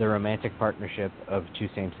the romantic partnership of two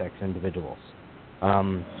same-sex individuals.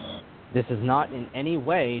 This is not in any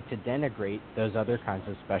way to denigrate those other kinds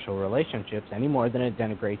of special relationships any more than it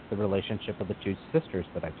denigrates the relationship of the two sisters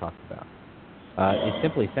that I talked about. It's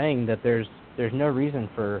simply saying that there's no reason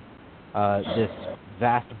for this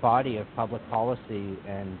vast body of public policy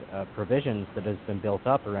and provisions that has been built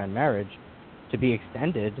up around marriage to be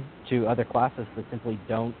extended to other classes that simply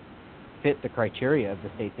don't fit the criteria of the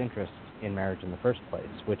state's interest in marriage in the first place,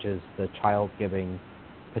 which is the child-giving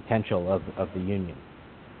potential of the union.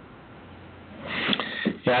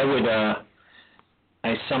 Yeah,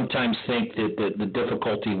 I sometimes think that the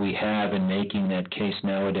difficulty we have in making that case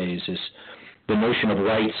nowadays is the notion of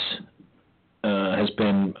rights has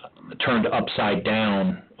been turned upside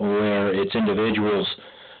down, where it's individuals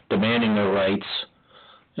demanding their rights.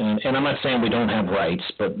 And I'm not saying we don't have rights,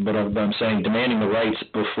 but I'm saying demanding the rights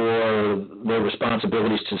before their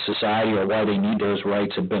responsibilities to society or why they need those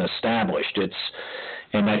rights have been established.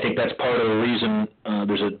 And I think that's part of the reason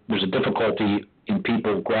there's a difficulty in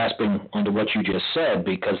people grasping onto what you just said,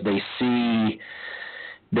 because they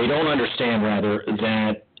don't understand rather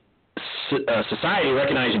that society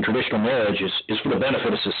recognizing traditional marriage is for the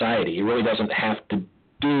benefit of society. It really doesn't have to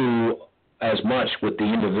do as much with the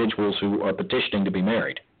individuals who are petitioning to be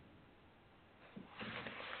married.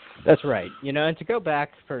 That's right. And to go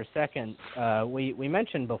back for a second, we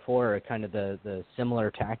mentioned before kind of the similar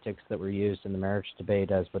tactics that were used in the marriage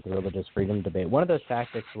debate as with the religious freedom debate. One of those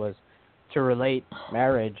tactics was to relate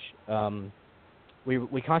marriage.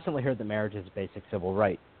 We constantly heard that marriage is a basic civil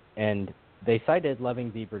right, and they cited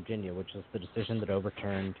Loving v. Virginia, which was the decision that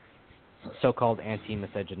overturned so-called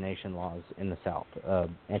anti-miscegenation laws in the South.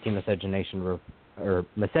 Anti-miscegenation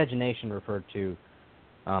miscegenation referred to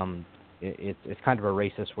it's kind of a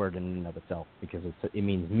racist word in and of itself, because it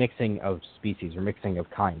means mixing of species or mixing of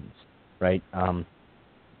kinds, right?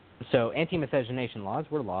 So anti-miscegenation laws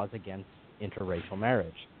were laws against interracial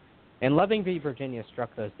marriage. And Loving v. Virginia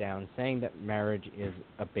struck those down, saying that marriage is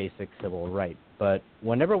a basic civil right. But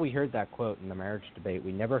whenever we heard that quote in the marriage debate,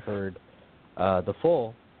 we never heard the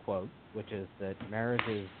full quote, which is that marriage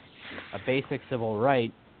is a basic civil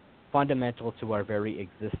right fundamental to our very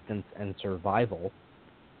existence and survival.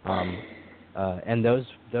 And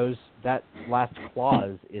that last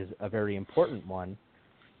clause is a very important one.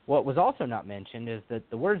 What was also not mentioned is that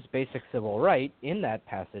the words basic civil right in that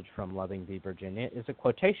passage from Loving v. Virginia is a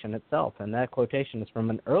quotation itself, and that quotation is from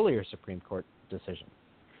an earlier Supreme Court decision.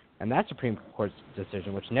 And that Supreme Court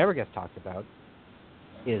decision, which never gets talked about,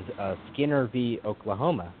 is Skinner v.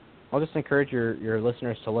 Oklahoma. I'll just encourage your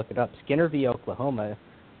listeners to look it up. Skinner v. Oklahoma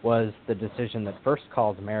was the decision that first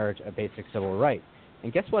called marriage a basic civil right.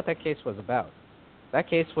 And guess what that case was about? That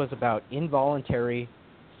case was about involuntary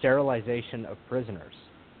sterilization of prisoners.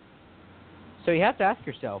 So you have to ask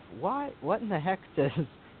yourself, what in the heck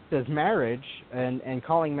does marriage and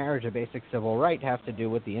calling marriage a basic civil right have to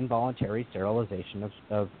do with the involuntary sterilization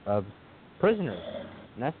of prisoners?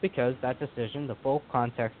 And that's because that decision, the full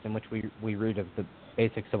context in which we read of the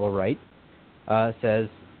basic civil right, says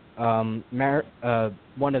one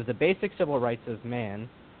of the basic civil rights of man,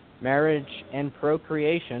 marriage and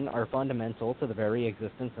procreation are fundamental to the very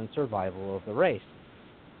existence and survival of the race.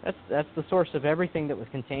 That's the source of everything that was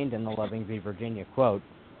contained in the Loving v. Virginia quote.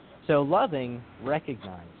 So Loving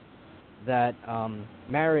recognized that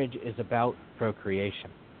marriage is about procreation.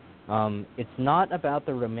 It's not about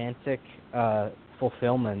the romantic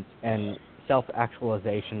fulfillment and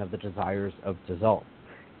self-actualization of the desires of adults.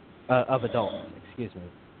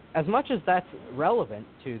 As much as that's relevant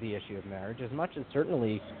to the issue of marriage, as much as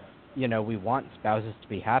certainly, we want spouses to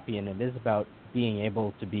be happy, and it is about being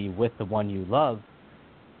able to be with the one you love.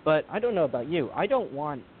 But I don't know about you. I don't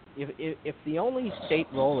want, if the only state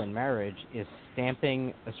role in marriage is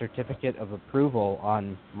stamping a certificate of approval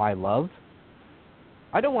on my love,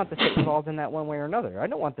 I don't want the state involved in that one way or another. I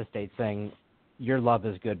don't want the state saying, your love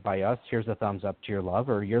is good by us, here's a thumbs up to your love,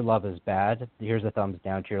 or your love is bad, here's a thumbs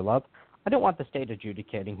down to your love. I don't want the state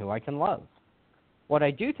adjudicating who I can love. What I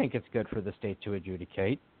do think it's good for the state to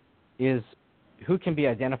adjudicate is who can be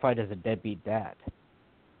identified as a deadbeat dad.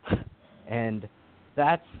 And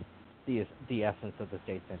that's the essence of the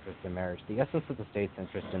state's interest in marriage. The essence of the state's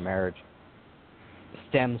interest in marriage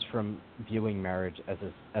stems from viewing marriage as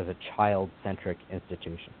a child-centric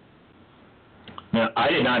institution. Now, I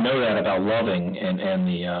did not know that about Loving and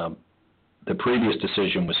the previous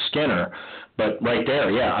decision with Skinner, but right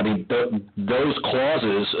there, yeah, I mean, those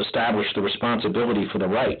clauses establish the responsibility for the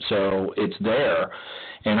right, so it's there.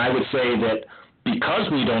 And I would say that because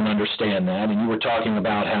we don't understand that, and you were talking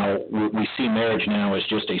about how we see marriage now as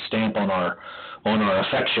just a stamp on our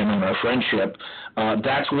affection, on our friendship,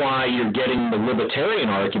 that's why you're getting the libertarian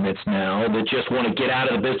arguments now that just want to get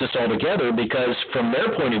out of the business altogether, because from their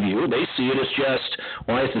point of view, they see it as just,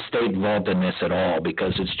 why is the state involved in this at all?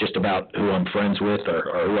 Because it's just about who I'm friends with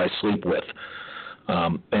or who I sleep with.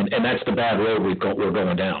 And that's the bad road we're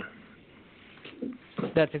going down.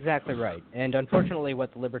 That's exactly right. And unfortunately,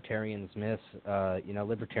 what the libertarians miss,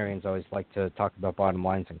 libertarians always like to talk about bottom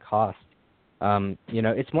lines and cost.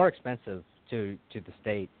 It's more expensive to the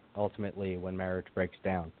state ultimately when marriage breaks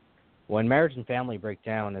down. When marriage and family break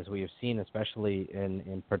down, as we have seen, especially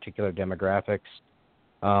in particular demographics,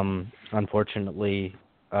 unfortunately,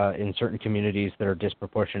 in certain communities that are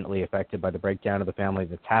disproportionately affected by the breakdown of the family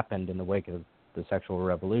that's happened in the wake of the sexual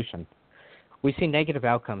revolution, we see negative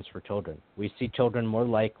outcomes for children. We see children more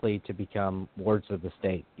likely to become wards of the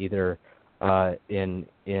state, either in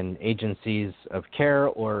agencies of care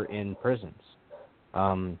or in prisons.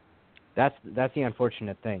 That's the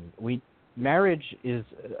unfortunate thing. Marriage is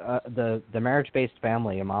the marriage-based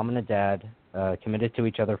family, a mom and a dad committed to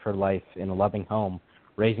each other for life in a loving home,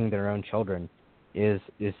 raising their own children, is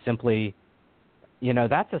simply,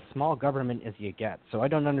 that's as small government as you get. So I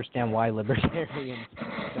don't understand why libertarians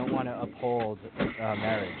don't want to uphold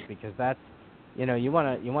marriage, because that's, you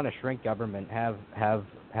want to shrink government, have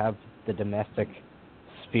the domestic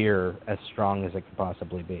sphere as strong as it could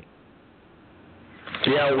possibly be.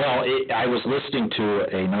 Yeah, well, I was listening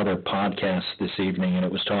to another podcast this evening, and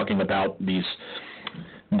it was talking about the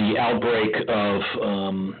outbreak of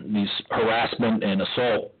these harassment and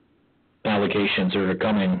assault allegations that are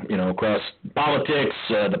coming, across politics,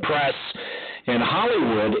 the press, and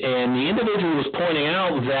Hollywood. And the individual was pointing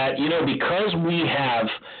out that, because we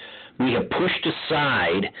have pushed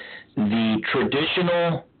aside the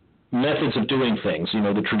traditional methods of doing things,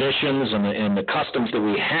 the traditions and the customs that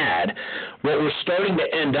we had, what we're starting to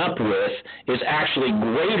end up with is actually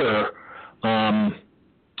greater,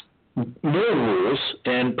 more rules,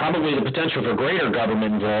 and probably the potential for greater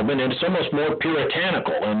government involvement, and it's almost more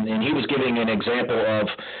puritanical. And he was giving an example of,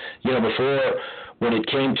 before, when it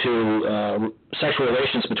came to sexual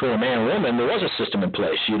relations between a man and a woman, there was a system in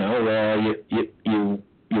place. You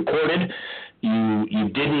courted. You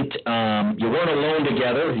didn't, you weren't alone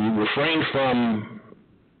together. You refrained from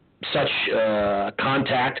such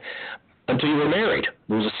contact, until you were married.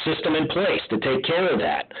 There was a system in place to take care of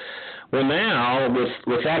that. Well, now,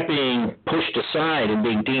 with that being pushed aside and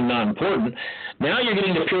being deemed not important, now you're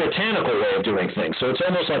getting the puritanical way of doing things. So it's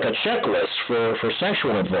almost like a checklist for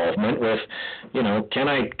sexual involvement with, can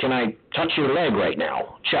I touch your leg right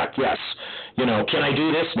now? Check, yes. Can I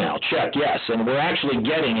do this now? Check, yes. And we're actually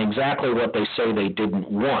getting exactly what they say they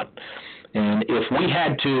didn't want. And if we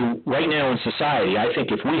had to, right now in society, I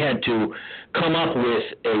think if we had to come up with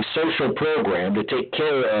a social program to take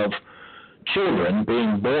care of children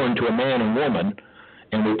being born to a man and woman,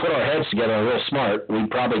 and we put our heads together real smart, we'd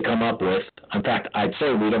probably come up with, in fact, I'd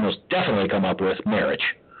say we'd almost definitely come up with marriage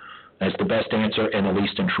as the best answer and the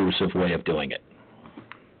least intrusive way of doing it.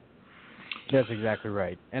 That's exactly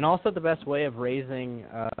right. And also the best way of raising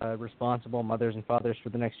responsible mothers and fathers for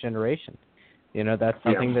the next generation. That's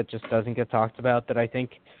something that just doesn't get talked about, that I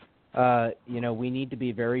think, we need to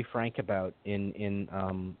be very frank about in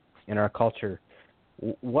our culture.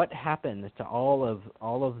 What happened to all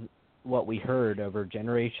of what we heard over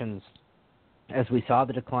generations as we saw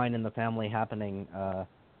the decline in the family happening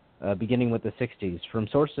beginning with the 60s from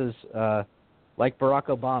sources like Barack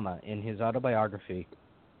Obama in his autobiography?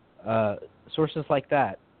 Sources like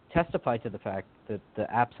that testify to the fact that the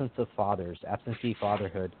absence of fathers, absentee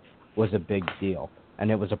fatherhood, was a big deal, and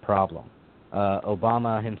it was a problem.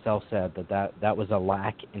 Obama himself said that was a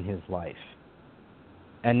lack in his life.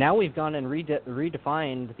 And now we've gone and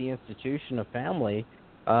redefined the institution of family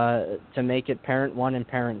to make it parent one and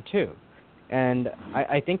parent two. And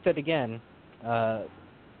I think that, again,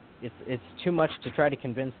 it's too much to try to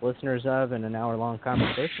convince listeners of in an hour-long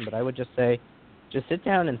conversation, but I would just say, just sit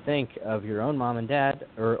down and think of your own mom and dad,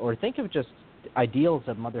 or think of just ideals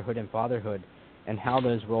of motherhood and fatherhood and how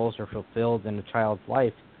those roles are fulfilled in a child's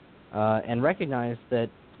life, and recognize that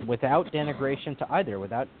without denigration to either,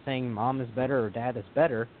 without saying mom is better or dad is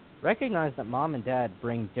better, recognize that mom and dad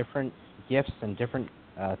bring different gifts and different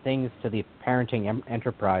things to the parenting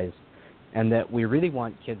enterprise, and that we really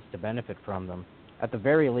want kids to benefit from them. At the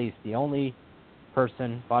very least, the only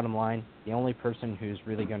person, bottom line, the only person who's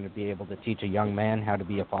really going to be able to teach a young man how to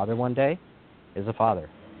be a father one day is a father.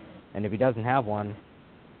 And if he doesn't have one,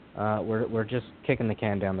 we're just kicking the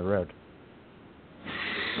can down the road.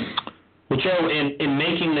 Well, Joe, in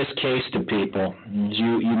making this case to people,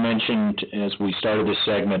 you mentioned as we started this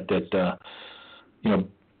segment that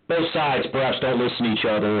both sides perhaps don't listen to each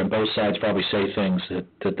other, and both sides probably say things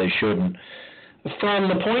that they shouldn't. From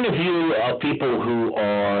the point of view of people who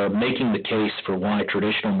are making the case for why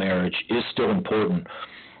traditional marriage is still important,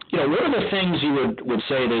 what are the things you would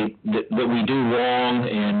say that we do wrong,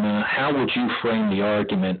 and how would you frame the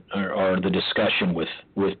argument or the discussion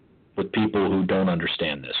with people who don't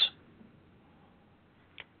understand this?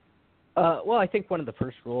 Well, I think one of the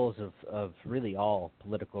first rules of really all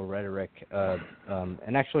political rhetoric,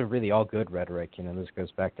 and actually really all good rhetoric, this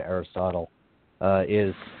goes back to Aristotle,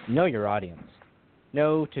 is know your audience.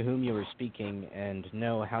 Know to whom you are speaking, and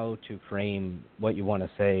know how to frame what you want to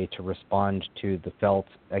say to respond to the felt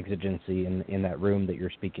exigency in that room that you're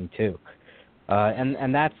speaking to.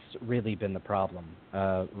 And that's really been the problem.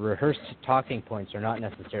 Rehearsed talking points are not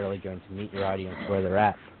necessarily going to meet your audience where they're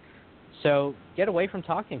at. So get away from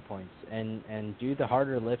talking points and do the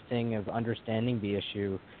harder lifting of understanding the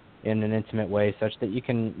issue in an intimate way, such that you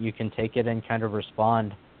can take it and kind of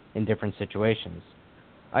respond in different situations.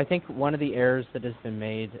 I think one of the errors that has been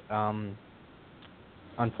made,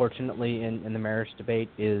 unfortunately, in the marriage debate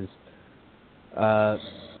is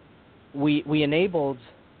we enabled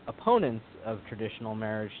opponents of traditional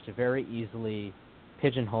marriage to very easily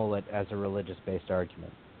pigeonhole it as a religious-based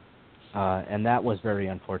argument. And that was very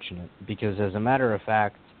unfortunate, because as a matter of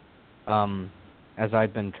fact, as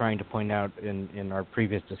I've been trying to point out in our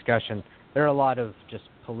previous discussion, there are a lot of just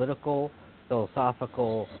political,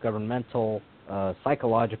 philosophical, governmental,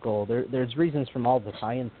 psychological, there's reasons from all the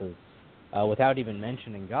sciences, without even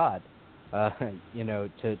mentioning God,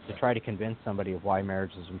 to try to convince somebody of why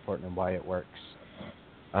marriage is important and why it works.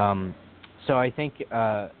 So I think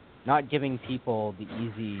not giving people the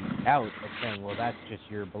easy out of saying, well, that's just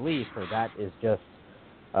your belief, or that is just,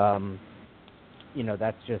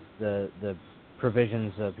 that's just the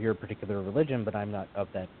provisions of your particular religion, but I'm not of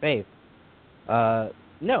that faith.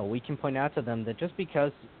 No, we can point out to them that just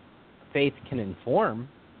because faith can inform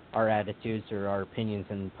our attitudes or our opinions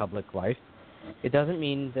in public life, it doesn't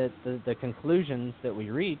mean that the conclusions that we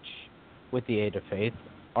reach with the aid of faith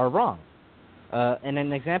are wrong. And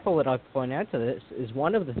an example that I'll point out to this is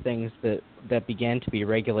one of the things that began to be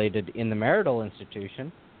regulated in the marital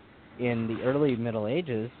institution in the early Middle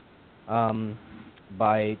Ages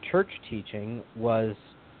by church teaching was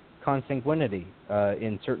consanguinity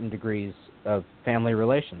in certain degrees of family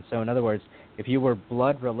relations. So in other words, if you were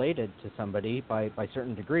blood related to somebody by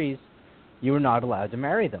certain degrees, you were not allowed to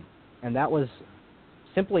marry them. And that was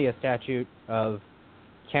simply a statute of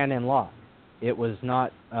canon law. It was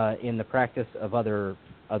not in the practice of other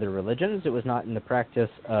religions. It was not in the practice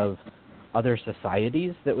of other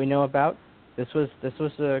societies that we know about. This was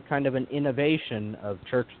a kind of an innovation of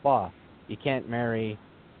church law. You can't marry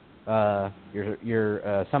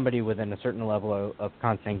your somebody within a certain level of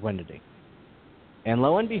consanguinity. And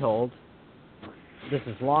lo and behold, this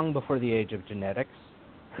is long before the age of genetics.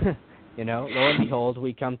 Lo and behold,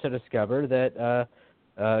 we come to discover that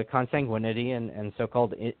consanguinity and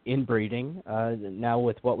so-called inbreeding, now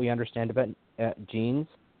with what we understand about genes,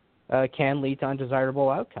 can lead to undesirable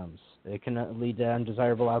outcomes. It can lead to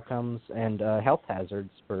undesirable outcomes and health hazards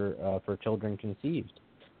for children conceived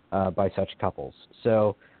by such couples.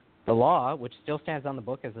 So the law, which still stands on the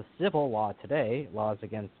book as a civil law today, laws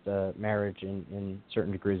against marriage in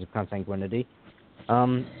certain degrees of consanguinity,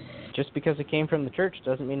 just because it came from the church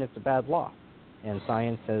doesn't mean it's a bad law. And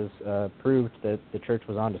science has proved that the church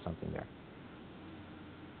was onto something there.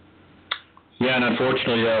 Yeah, and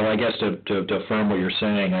unfortunately, I guess to affirm what you're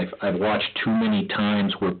saying, I've watched too many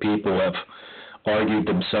times where people have argued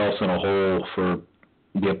themselves in a hole for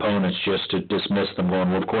the opponents just to dismiss them,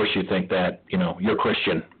 going, well, of course you think that, you're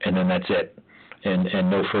Christian, and then that's it, and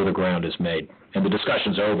no further ground is made, and the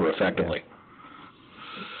discussion's over effectively.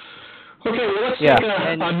 Yeah. Okay, well, let's take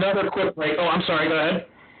another quick break. Oh, I'm sorry, go ahead.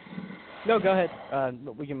 No, go ahead.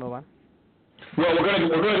 We can move on. Well, we're gonna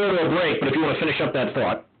go to a break, but if you want to finish up that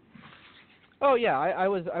thought. Oh yeah, I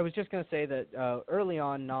was just going to say that early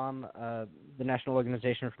on, NOM, the National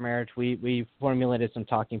Organization for Marriage, we formulated some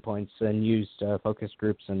talking points and used focus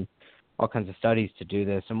groups and all kinds of studies to do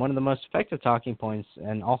this. And one of the most effective talking points,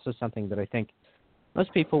 and also something that I think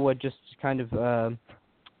most people would just kind of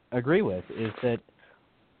agree with, is that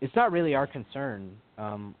it's not really our concern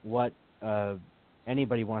what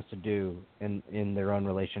anybody wants to do in their own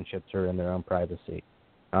relationships or in their own privacy.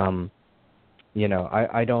 I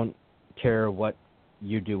don't care what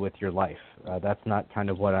you do with your life. That's not kind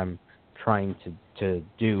of what I'm trying to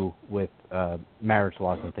do with marriage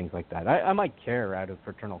laws and things like that. I might care out of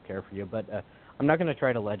fraternal care for you, but I'm not going to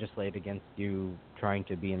try to legislate against you trying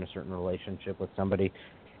to be in a certain relationship with somebody.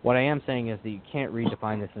 What I am saying is that you can't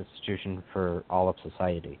redefine this institution for all of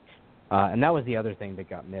society. And that was the other thing that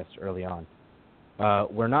got missed early on.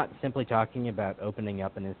 We're not simply talking about opening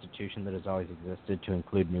up an institution that has always existed to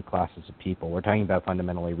include new classes of people. We're talking about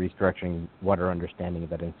fundamentally restructuring what our understanding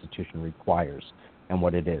of that institution requires and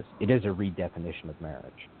what it is. It is a redefinition of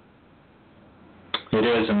marriage. It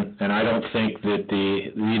is, and I don't think that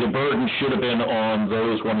the burden should have been on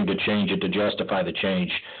those wanting to change it to justify the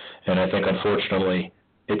change. And I think, unfortunately,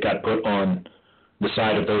 it got put on the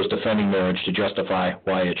side of those defending marriage to justify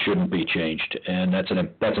why it shouldn't be changed, and that's an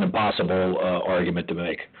impossible argument to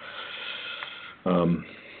make. All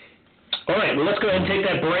right, well, let's go ahead and take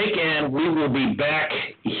that break, and we will be back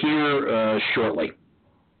here shortly.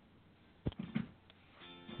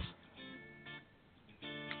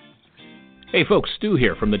 Hey, folks, Stu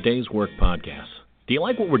here from the Day's Work Podcast. Do you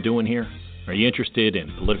like what we're doing here? Are you interested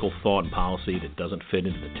in political thought and policy that doesn't fit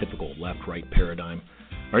into the typical left-right paradigm?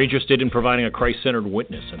 Are you interested in providing a Christ-centered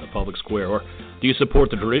witness in the public square, or do you support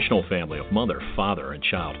the traditional family of mother, father, and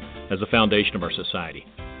child as the foundation of our society?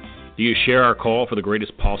 Do you share our call for the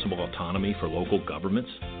greatest possible autonomy for local governments?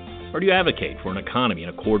 Or do you advocate for an economy in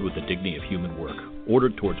accord with the dignity of human work,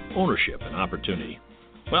 ordered towards ownership and opportunity?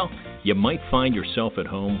 Well, you might find yourself at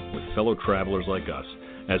home with fellow travelers like us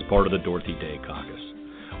as part of the Dorothy Day Caucus.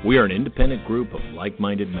 We are an independent group of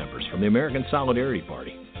like-minded members from the American Solidarity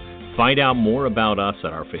Party. Find out more about us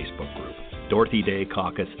at our Facebook group, Dorothy Day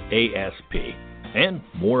Caucus ASP, and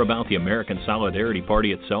more about the American Solidarity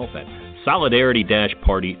Party itself at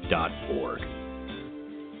solidarity-party.org.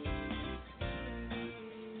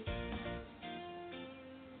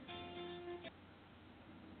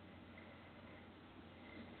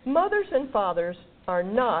 Mothers and fathers are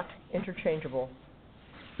not interchangeable.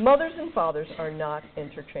 Mothers and fathers are not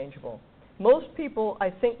interchangeable. Most people, I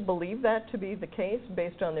think, believe that to be the case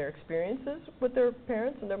based on their experiences with their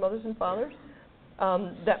parents and their mothers and fathers,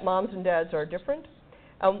 that moms and dads are different.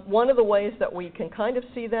 One of the ways that we can kind of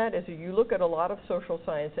see that is if you look at a lot of social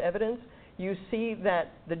science evidence, you see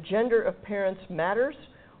that the gender of parents matters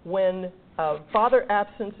when father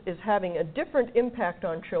absence is having a different impact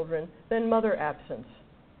on children than mother absence.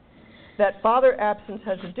 That father absence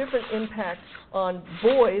has a different impact on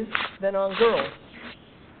boys than on girls.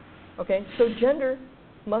 Okay, so gender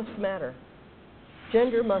must matter.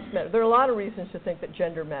 Gender must matter. There are a lot of reasons to think that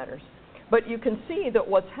gender matters. But you can see that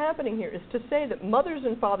what's happening here is to say that mothers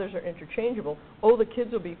and fathers are interchangeable. Oh, the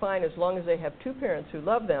kids will be fine as long as they have two parents who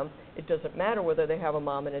love them. It doesn't matter whether they have a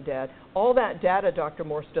mom and a dad. All that data, Dr.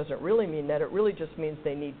 Morse, doesn't really mean that. It really just means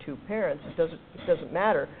they need two parents. It doesn't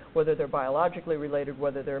matter whether they're biologically related,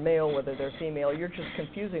 whether they're male, whether they're female. You're just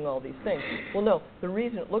confusing all these things. Well, no, the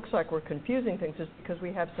reason it looks like we're confusing things is because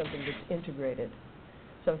we have something that's integrated,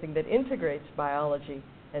 something that integrates biology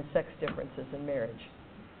and sex differences in marriage.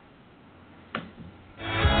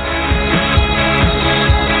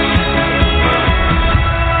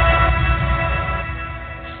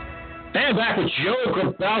 And back with Joe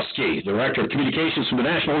Grabowski, Director of Communications from the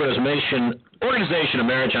National Organization of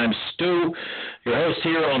Marriage. I'm Stu, your host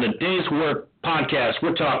here on the Day's Work podcast.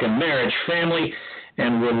 We're talking marriage, family,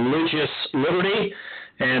 and religious liberty.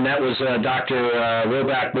 And that was Dr.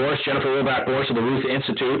 Jennifer Robach-Morse of the Ruth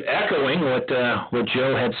Institute, echoing what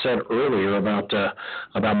Joe had said earlier about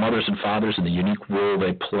mothers and fathers and the unique role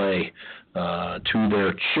they play to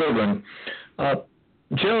their children.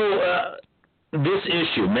 Joe, this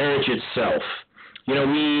issue, marriage itself,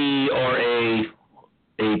 we are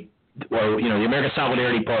the American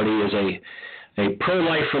Solidarity Party is a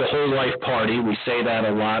pro-life for the whole life party. We say that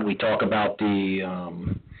a lot. We talk about the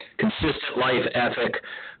consistent life ethic,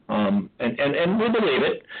 and we believe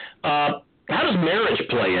it. How does marriage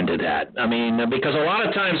play into that? I mean, because a lot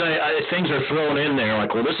of times things are thrown in there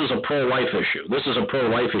like, well, this is a pro-life issue. This is a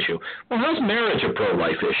pro-life issue. Well, how's marriage a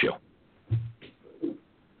pro-life issue?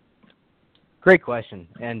 Great question,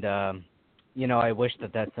 and I wish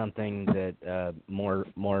that that's something that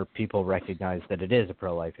more people recognize that it is a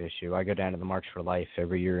pro-life issue. I go down to the March for Life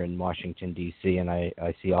every year in Washington, D.C., and I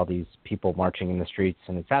see all these people marching in the streets,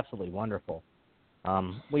 and it's absolutely wonderful.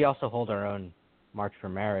 We also hold our own March for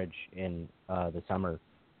Marriage in the summer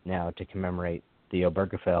now to commemorate the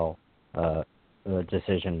Obergefell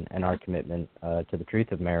decision and our commitment to the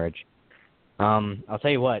truth of marriage. I'll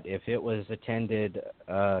tell you what, if it was attended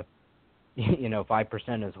 5%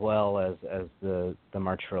 as well as the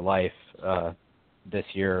March for Life this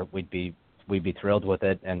year, we'd be thrilled with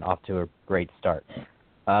it and off to a great start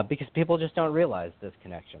because people just don't realize this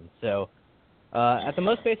connection. So at the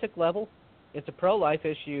most basic level, it's a pro-life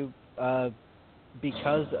issue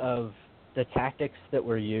because of the tactics that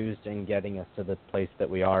were used in getting us to the place that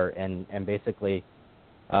we are, and basically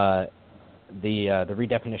the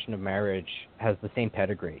redefinition of marriage has the same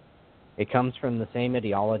pedigree. It comes from the same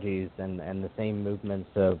ideologies and the same movements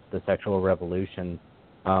of the sexual revolution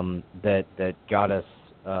that got us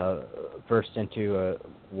first into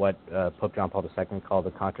what Pope John Paul II called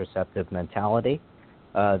the contraceptive mentality,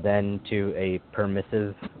 then to a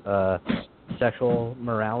permissive sexual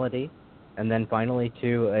morality, and then finally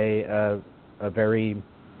to a very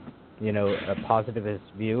a positivist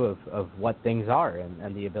view of what things are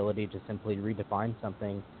and the ability to simply redefine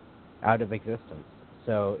something out of existence.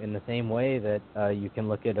 So in the same way that you can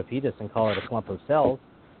look at a fetus and call it a clump of cells,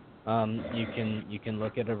 you can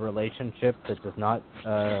look at a relationship that does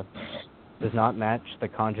not match the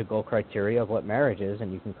conjugal criteria of what marriage is,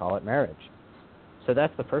 and you can call it marriage. So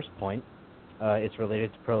that's the first point. It's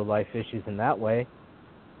related to pro-life issues in that way.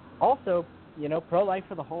 Also, pro-life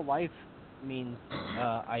for the whole life means,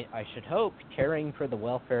 I should hope, caring for the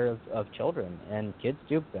welfare of children, and kids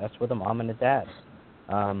do best with a mom and a dad.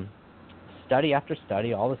 Study after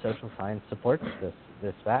study, all the social science supports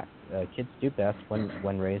this fact. Kids do best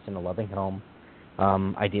when raised in a loving home,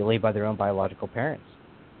 ideally by their own biological parents.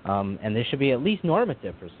 And this should be at least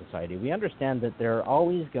normative for society. We understand that there are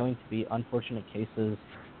always going to be unfortunate cases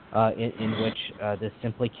in which this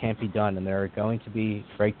simply can't be done, and there are going to be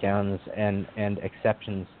breakdowns and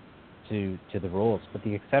exceptions to the rules. But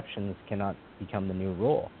the exceptions cannot become the new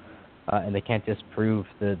rule. And they can't disprove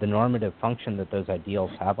the normative function that those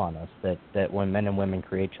ideals have on us, that when men and women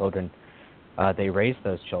create children, they raise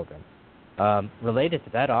those children. Related to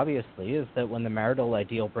that, obviously, is that when the marital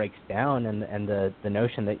ideal breaks down and the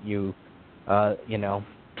notion that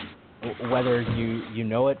whether you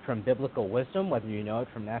know it from biblical wisdom, whether you know it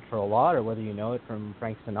from natural law, or whether you know it from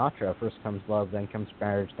Frank Sinatra, first comes love, then comes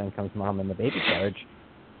marriage, then comes mom and the baby carriage,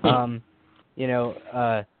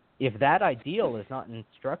 if that ideal is not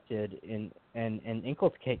instructed and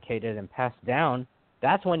inculcated and passed down,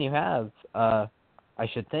 that's when you have, I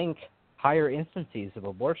should think, higher instances of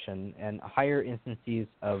abortion and higher instances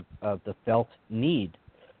of the felt need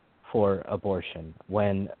for abortion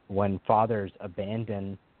when fathers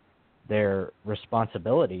abandon their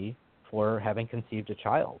responsibility for having conceived a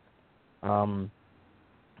child.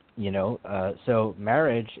 So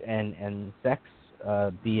marriage and sex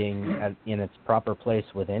being in its proper place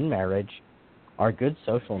within marriage are good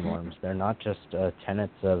social norms. They're not just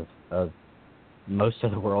tenets of most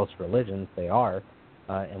of the world's religions. They are.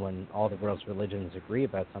 And when all the world's religions agree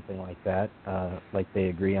about something like that, like they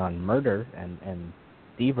agree on murder and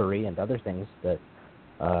thievery and other things, that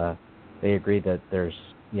they agree that there's,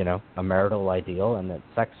 a marital ideal and that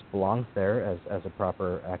sex belongs there as a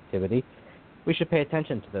proper activity, we should pay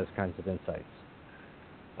attention to those kinds of insights.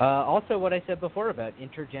 Also, what I said before about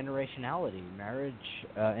intergenerationality, marriage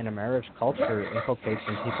in a marriage culture inculcates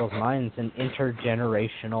in people's minds an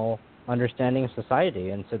intergenerational understanding of society,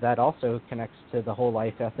 and so that also connects to the whole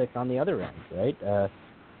life ethic on the other end,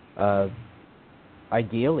 right?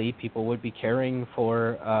 Ideally, people would be caring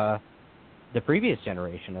for the previous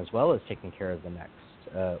generation as well as taking care of the next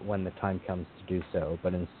when the time comes to do so.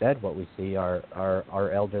 But instead, what we see are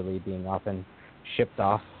elderly being often shipped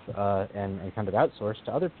off and kind of outsourced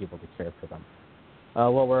to other people to care for them.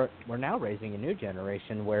 Well, we're now raising a new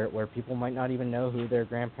generation where people might not even know who their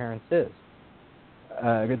grandparents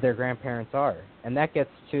are, and that gets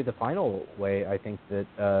to the final way I think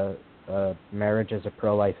that marriage is a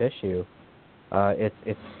pro-life issue.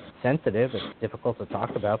 It's sensitive, it's difficult to talk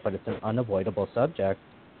about, but it's an unavoidable subject.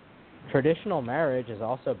 Traditional marriage is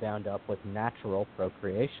also bound up with natural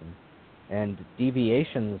procreation, and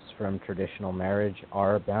deviations from traditional marriage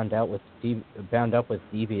are bound up with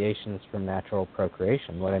deviations from natural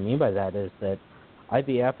procreation. What I mean by that is that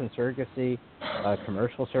IVF and surrogacy,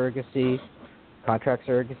 commercial surrogacy, contract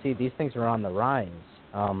surrogacy, these things are on the rise,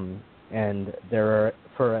 and there are,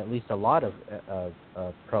 for at least a lot of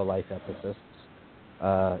pro-life ethicists,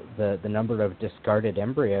 the number of discarded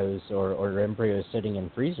embryos or embryos sitting in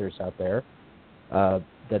freezers out there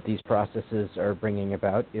that these processes are bringing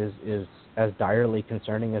about is as direly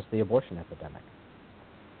concerning as the abortion epidemic.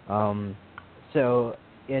 So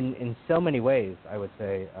in so many ways, I would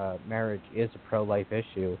say marriage is a pro-life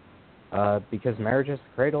issue because marriage is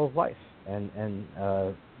the cradle of life, and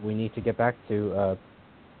we need to get back to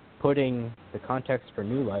putting the context for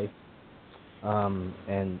new life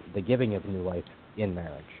and the giving of new life in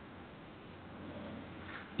marriage.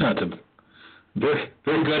 That's a very,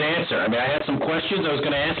 very good answer. I mean, I had some questions I was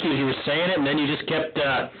going to ask you as you were saying it, and then you just kept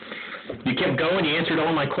going. You answered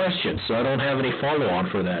all my questions, so I don't have any follow-on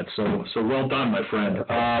for that. So well done, my friend.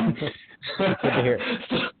 Good to hear.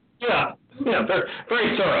 Yeah, very,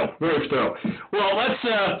 very thorough, very thorough. Well, let's,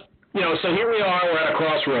 so here we are. We're at a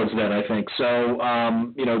crossroads then, I think. So,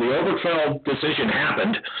 the Obergefell decision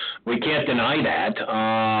happened. We can't deny that.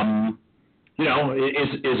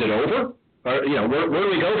 Is it over? Or, where do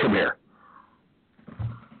we go from here?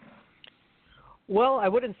 Well, I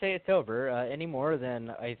wouldn't say it's over any more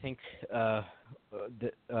than I think. I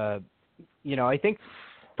think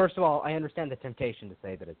first of all, I understand the temptation to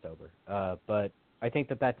say that it's over, but I think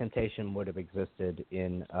that temptation would have existed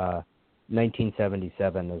in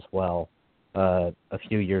 1977 as well, a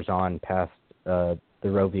few years on past the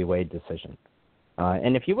Roe v. Wade decision.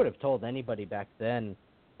 And if you would have told anybody back then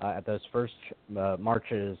at those first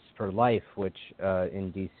marches for life, which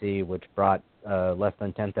in D.C., which brought less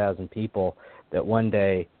than 10,000 people, that one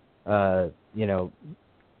day,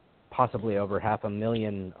 possibly over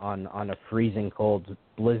 500,000 on a freezing cold,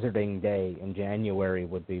 blizzarding day in January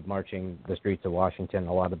would be marching the streets of Washington,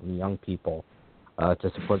 a lot of them young people,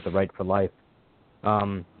 to support the right for life.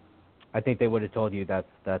 I think they would have told you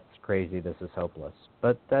that's crazy, this is hopeless.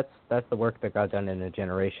 But that's the work that got done in a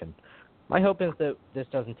generation. My hope is that this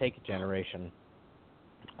doesn't take a generation.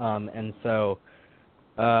 And so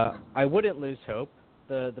I wouldn't lose hope.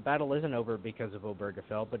 The battle isn't over because of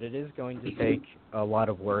Obergefell, but it is going to take a lot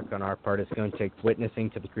of work on our part. It's going to take witnessing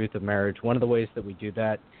to the truth of marriage. One of the ways that we do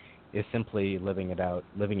that is simply living out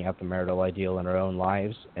the marital ideal in our own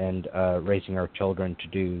lives and raising our children to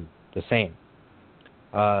do the same.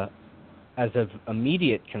 As of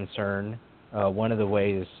immediate concern, one of the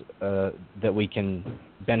ways that we can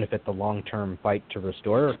benefit the long-term fight to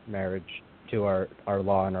restore marriage to our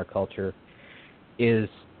law and our culture is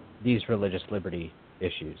these religious liberty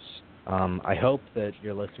issues. I hope that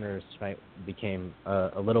your listeners became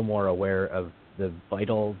a little more aware of the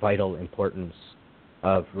vital, vital importance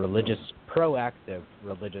of proactive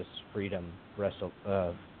religious freedom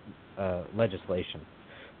legislation.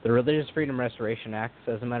 The Religious Freedom Restoration Acts,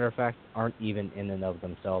 as a matter of fact, aren't even in and of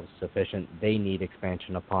themselves sufficient. They need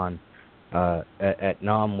expansion upon. At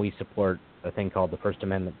NOM, we support a thing called the First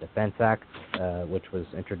Amendment Defense Act, which was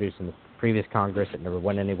introduced in the previous Congress. It never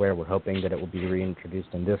went anywhere. We're hoping that it will be reintroduced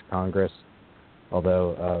in this Congress,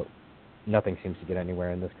 although nothing seems to get anywhere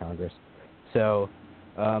in this Congress. So,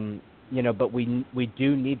 but we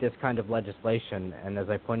do need this kind of legislation. And as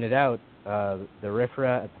I pointed out, the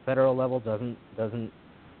RFRA at the federal level doesn't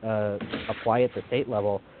apply at the state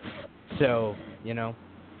level. So,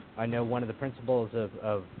 I know one of the principles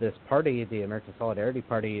of this party, the American Solidarity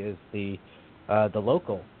Party, is the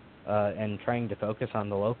local, and trying to focus on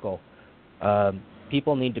the local.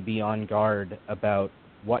 People need to be on guard about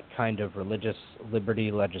what kind of religious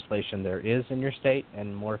liberty legislation there is in your state,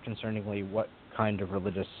 and more concerningly, what kind of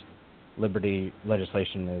religious liberty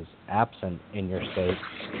legislation is absent in your state,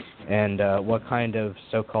 and what kind of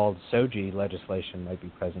so-called SOGI legislation might be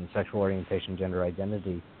present, sexual orientation, gender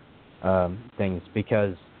identity things.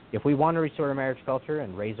 Because if we want to restore a marriage culture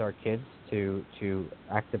and raise our kids to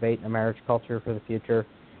activate a marriage culture for the future,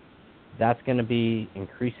 that's going to be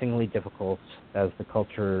increasingly difficult as the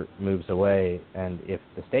culture moves away. And if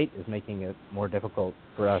the state is making it more difficult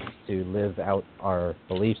for us to live out our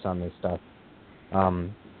beliefs on this stuff,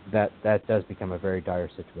 that does become a very dire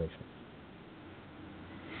situation.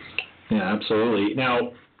 Yeah, absolutely.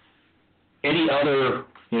 Now, any other,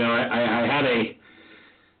 I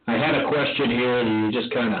had a question here, and you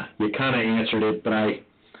kind of answered it, but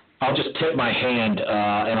I'll just tip my hand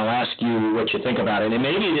and I'll ask you what you think about it. And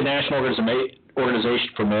maybe the National Organization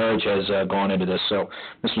for Marriage has gone into this, so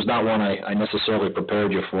this was not one I necessarily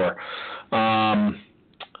prepared you for.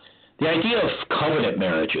 The idea of covenant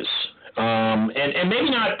marriages, and maybe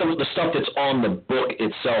not the stuff that's on the book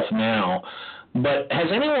itself now, but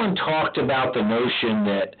has anyone talked about the notion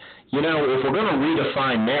that, if we're going to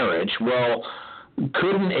redefine marriage, well,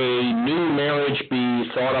 couldn't a new marriage be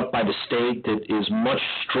thought up by the state that is much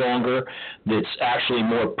stronger, that's actually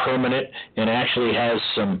more permanent, and actually has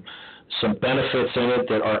some benefits in it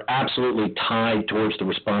that are absolutely tied towards the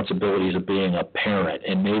responsibilities of being a parent?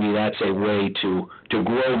 And maybe that's a way to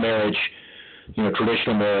grow marriage,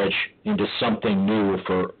 traditional marriage, into something new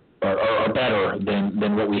or better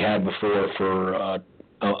than what we had before for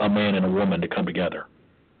a man and a woman to come together.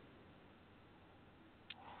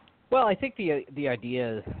 Well, I think the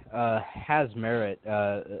idea has merit.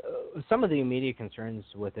 Some of the immediate concerns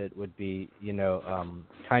with it would be,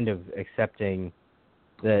 kind of accepting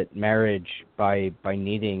that marriage, by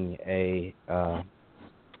needing a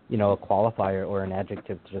qualifier or an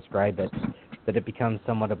adjective to describe it, that it becomes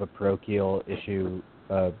somewhat of a parochial issue,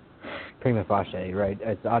 prima facie, right?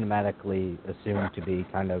 It's automatically assumed to be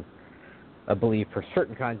kind of a belief for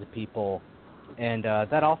certain kinds of people, and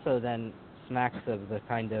that also then smacks of the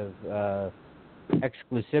kind of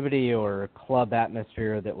exclusivity or club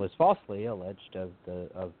atmosphere that was falsely alleged of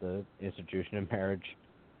the institution of marriage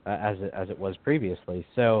as it was previously.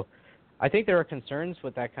 So I think there are concerns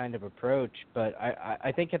with that kind of approach, but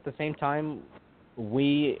I think at the same time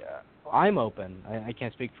I'm open. I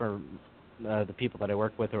can't speak for the people that I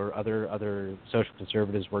work with or other social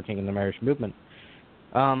conservatives working in the marriage movement,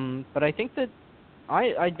 but I think that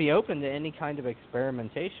I'd be open to any kind of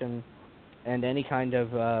experimentation and any kind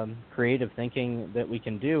of creative thinking that we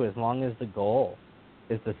can do, as long as the goal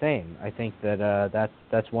is the same. I think that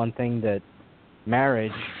that's one thing that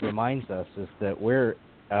marriage reminds us, is that we're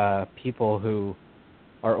people who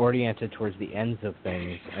are oriented towards the ends of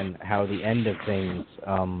things, and how the end of things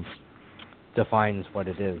defines what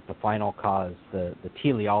it is, the final cause, the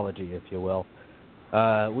teleology, if you will.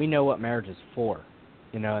 We know what marriage is for.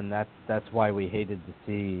 And that's why we hated to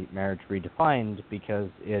see marriage redefined, because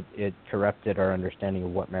it corrupted our understanding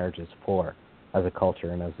of what marriage is for as a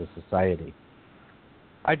culture and as a society.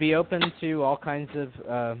 I'd be open to all kinds of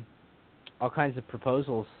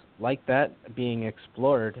proposals like that being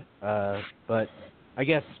explored, but I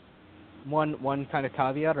guess one kind of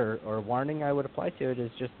caveat or warning I would apply to it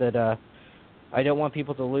is just that I don't want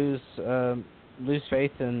people to lose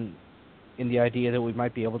faith in the idea that we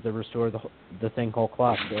might be able to restore the thing whole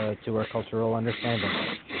cloth to our cultural understanding.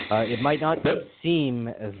 It might not seem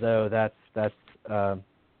as though that's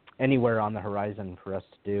anywhere on the horizon for us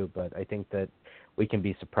to do, but I think that we can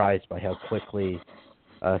be surprised by how quickly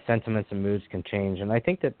sentiments and moods can change. And I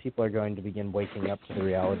think that people are going to begin waking up to the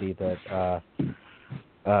reality that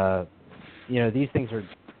these things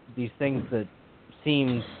that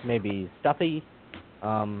seem maybe stuffy.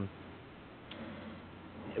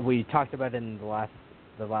 We talked about in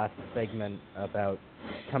the last segment about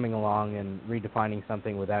coming along and redefining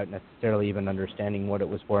something without necessarily even understanding what it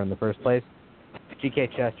was for in the first place. G.K.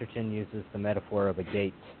 Chesterton uses the metaphor of a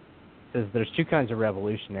gate. He says there's two kinds of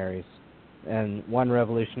revolutionaries, and one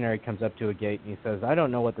revolutionary comes up to a gate and he says, I don't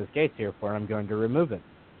know what this gate's here for, I'm going to remove it.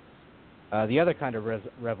 The other kind of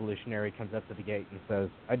revolutionary comes up to the gate and says,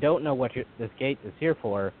 I don't know what this gate is here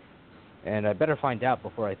for, and I better find out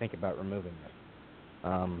before I think about removing it.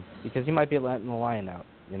 Because you might be letting the lion out,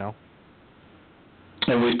 And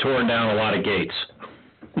we've torn down a lot of gates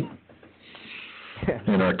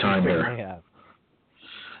in our time here.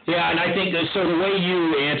 Yeah, and I think so. The way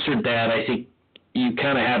you answered that, I think you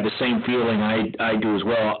kind of have the same feeling I do as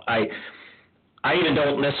well. I even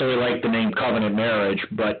don't necessarily like the name covenant marriage,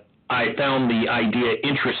 but I found the idea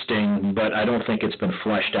interesting, but I don't think it's been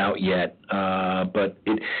fleshed out yet. But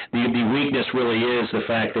the weakness really is the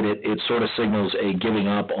fact that it sort of signals a giving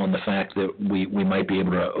up on the fact that we might be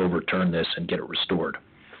able to overturn this and get it restored.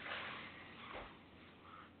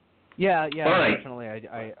 Yeah. All right. Unfortunately,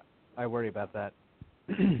 I worry about that.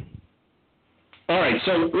 All right.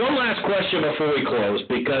 So one last question before we close,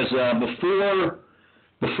 because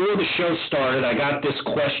before the show started, I got this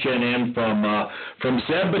question in from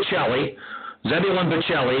Zeb Bichelli. Zebulon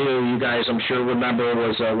Bichelli, who you guys I'm sure remember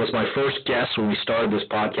was my first guest when we started this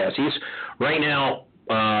podcast. He's right now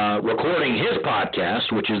recording his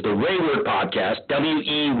podcast, which is the Wayward Podcast,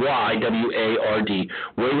 WEYWARD,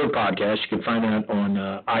 Wayward Podcast. You can find that on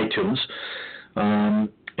iTunes.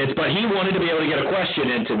 But he wanted to be able to get a question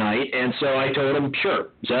in tonight, and so I told him, sure,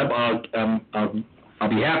 Zeb, I'll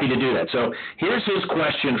be happy to do that. So here's his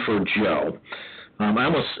question for Joe.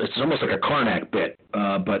 It's almost like a Karnak bit,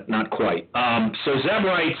 but not quite. So Zeb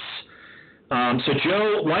writes, so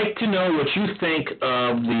Joe, like to know what you think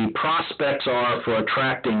of the prospects are for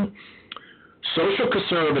attracting social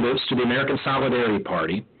conservatives to the American Solidarity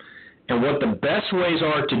Party, and what the best ways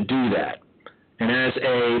are to do that. And as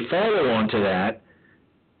a follow-on to that,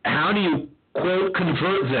 how do you, quote,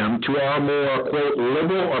 convert them to our more, quote,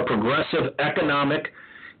 liberal or progressive economic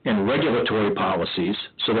and regulatory policies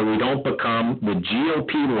so that we don't become the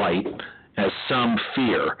GOP light as some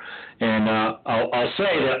fear? And I'll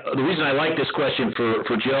say that the reason I like this question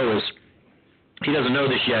for Joe is he doesn't know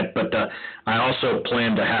this yet, but I also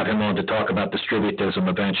plan to have him on to talk about distributism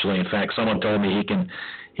eventually. In fact, someone told me he can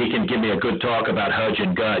give me a good talk about Hudge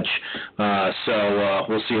and Gudge. So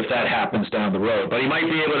we'll see if that happens down the road. But he might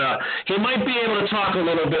be able to talk a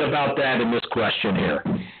little bit about that in this question here.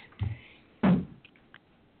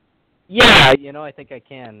 Yeah, I think I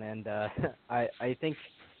can, and I think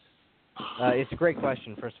it's a great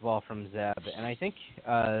question, first of all, from Zeb, and I think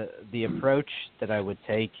the approach that I would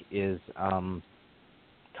take is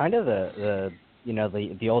kind of the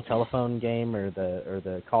old telephone game or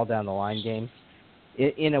the call down the line game,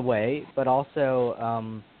 in a way, but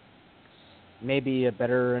also maybe a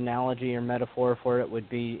better analogy or metaphor for it would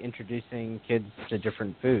be introducing kids to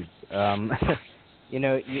different foods. You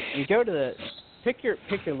go to pick your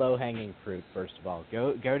low-hanging fruit, first of all.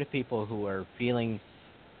 Go to people who are feeling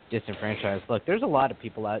disenfranchised. Look, there's a lot of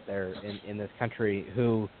people out there in this country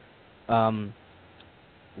who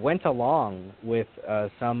went along with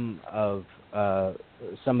some of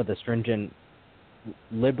the stringent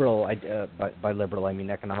liberal, by liberal I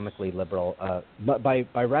mean economically liberal, but by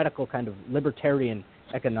radical kind of libertarian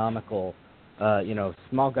economical,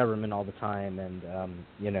 small government all the time and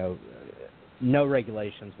no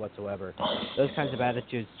regulations whatsoever. Those kinds of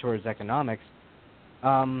attitudes towards economics,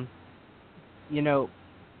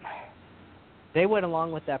 they went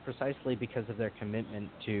along with that precisely because of their commitment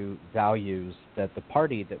to values that the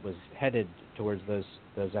party that was headed towards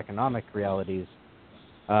those economic realities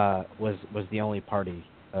was the only party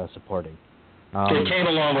supporting. They came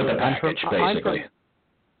along with the package, basically.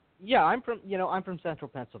 I'm from central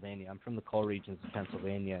Pennsylvania. I'm from the coal regions of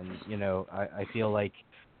Pennsylvania, and I feel like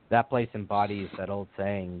that place embodies that old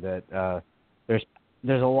saying that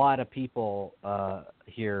there's a lot of people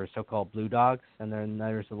here, so-called blue dogs, and then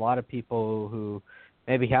there's a lot of people who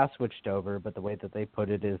maybe have switched over, but the way that they put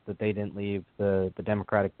it is that they didn't leave the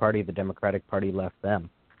Democratic Party. The Democratic Party left them.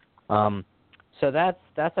 So that's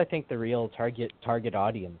I think the real target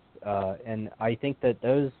audience, and I think that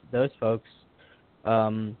those folks,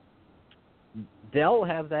 they'll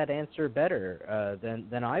have that answer better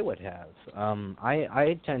than I would have.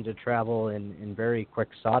 I tend to travel in very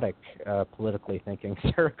quixotic, politically thinking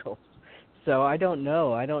circles, so I don't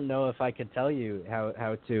know if I could tell you how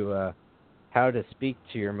to speak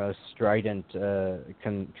to your most strident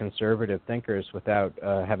conservative thinkers without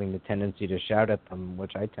having the tendency to shout at them,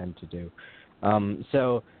 which I tend to do.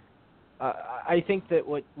 So I think that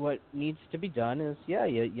what needs to be done is,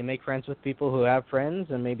 you make friends with people who have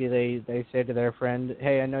friends, and maybe they say to their friend,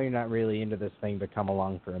 hey, I know you're not really into this thing, but come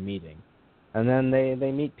along for a meeting. And then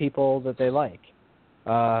they meet people that they like.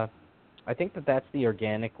 I think that that's the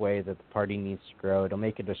organic way that the party needs to grow. It'll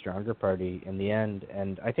make it a stronger party in the end.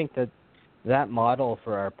 And I think that model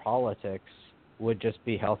for our politics would just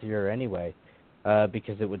be healthier anyway,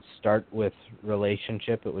 because it would start with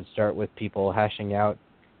relationship. It would start with people hashing out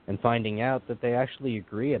and finding out that they actually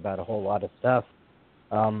agree about a whole lot of stuff,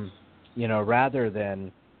 rather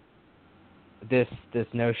than this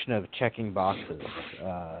notion of checking boxes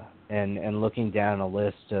and looking down a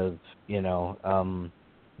list of, the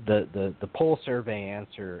poll survey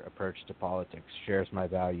answer approach to politics, shares my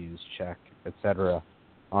values, check, etc.,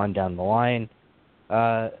 on down the line.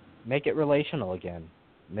 Make it relational again.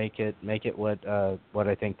 Make it what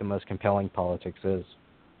I think the most compelling politics is.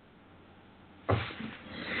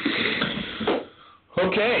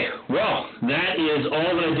 Okay, well, that is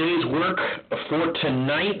all the day's work for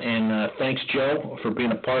tonight, and thanks, Joe, for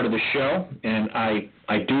being a part of the show. And I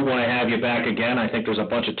do want to have you back again. I think there's a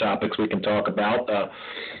bunch of topics we can talk about.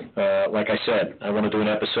 Like I said, I want to do an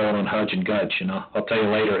episode on Hudge and Gudge, and I'll tell you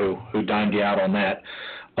later who dined you out on that.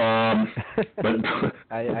 But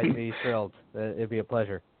I'd be thrilled. It'd be a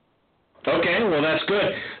pleasure. Okay, well, that's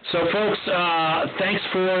good. So, folks, thanks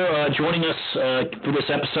for joining us for this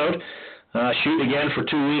episode. Shoot again for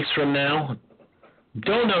 2 weeks from now.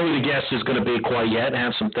 Don't know who the guest is going to be quite yet.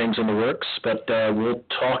 Have some things in the works, but we'll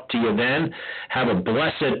talk to you then. Have a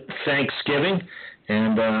blessed Thanksgiving,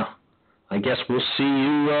 and I guess we'll see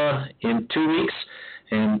you in 2 weeks.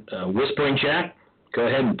 And Whispering Jack, go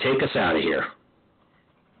ahead and take us out of here.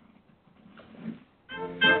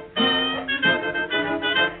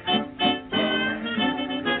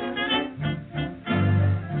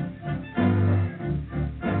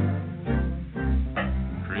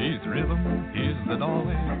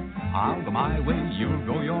 I'll go my way, you'll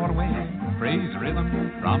go your way. Praise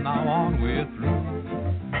rhythm, from now on we're through.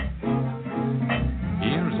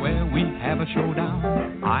 Here's where we have a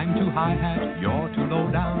showdown. I'm too high hat, you're too low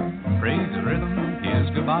down. Praise rhythm, here's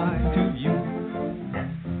goodbye to you.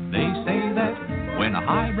 They say that when a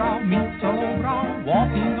highbrow meets a lowbrow,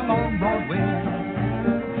 walking along Broadway,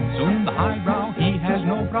 soon the highbrow, he has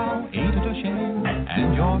no brow. Ain't it a shame?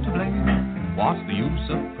 And you're to blame. What's the use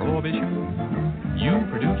of prohibition? You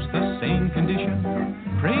produce the same condition.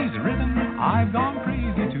 Crazy rhythm, I've gone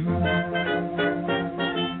crazy too.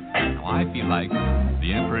 Now I feel like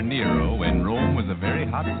the Emperor Nero when Rome was a very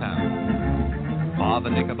hot town.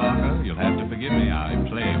 Father Knickerbocker, you'll have to forgive me, I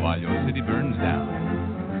play while your city burns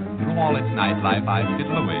down. Through all its nightlife I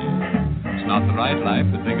fiddle away. It's not the right life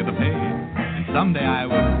to think of the pay. And someday I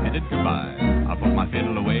will bid it goodbye. I'll put my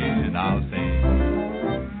fiddle away and I'll say,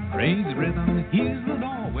 crazy rhythm, here's the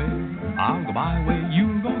doorway. I'll go my way,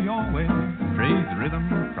 you'll go your way. Crazy rhythm,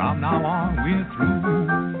 from now on we're through.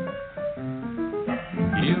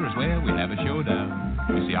 Here's where we have a showdown.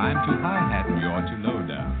 You see, I'm too high hat, you're too low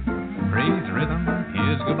down. Crazy rhythm,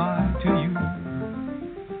 here's goodbye to you.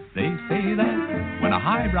 They say that when a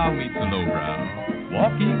highbrow meets a lowbrow,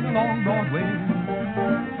 walking along Broadway,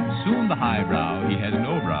 soon the highbrow, he has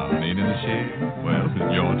no brow, ain't it a shame? Well,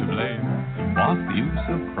 you're to blame. What's the use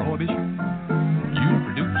of prohibition? You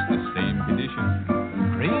produce the same condition.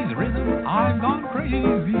 Crazy rhythm, I've gone crazy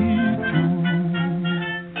too.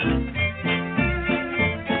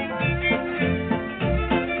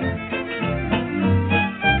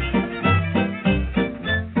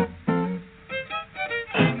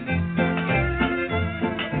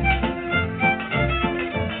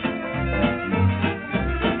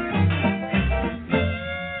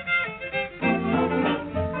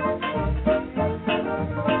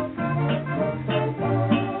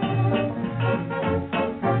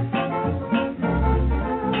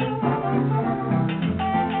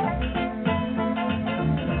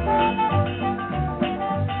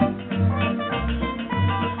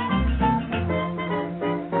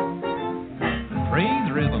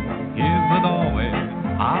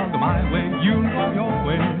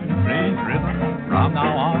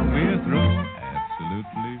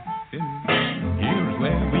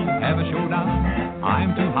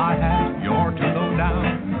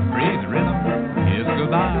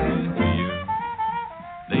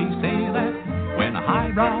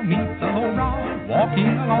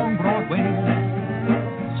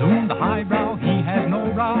 Soon the highbrow, he has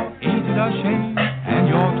no brow, ain't it a shame?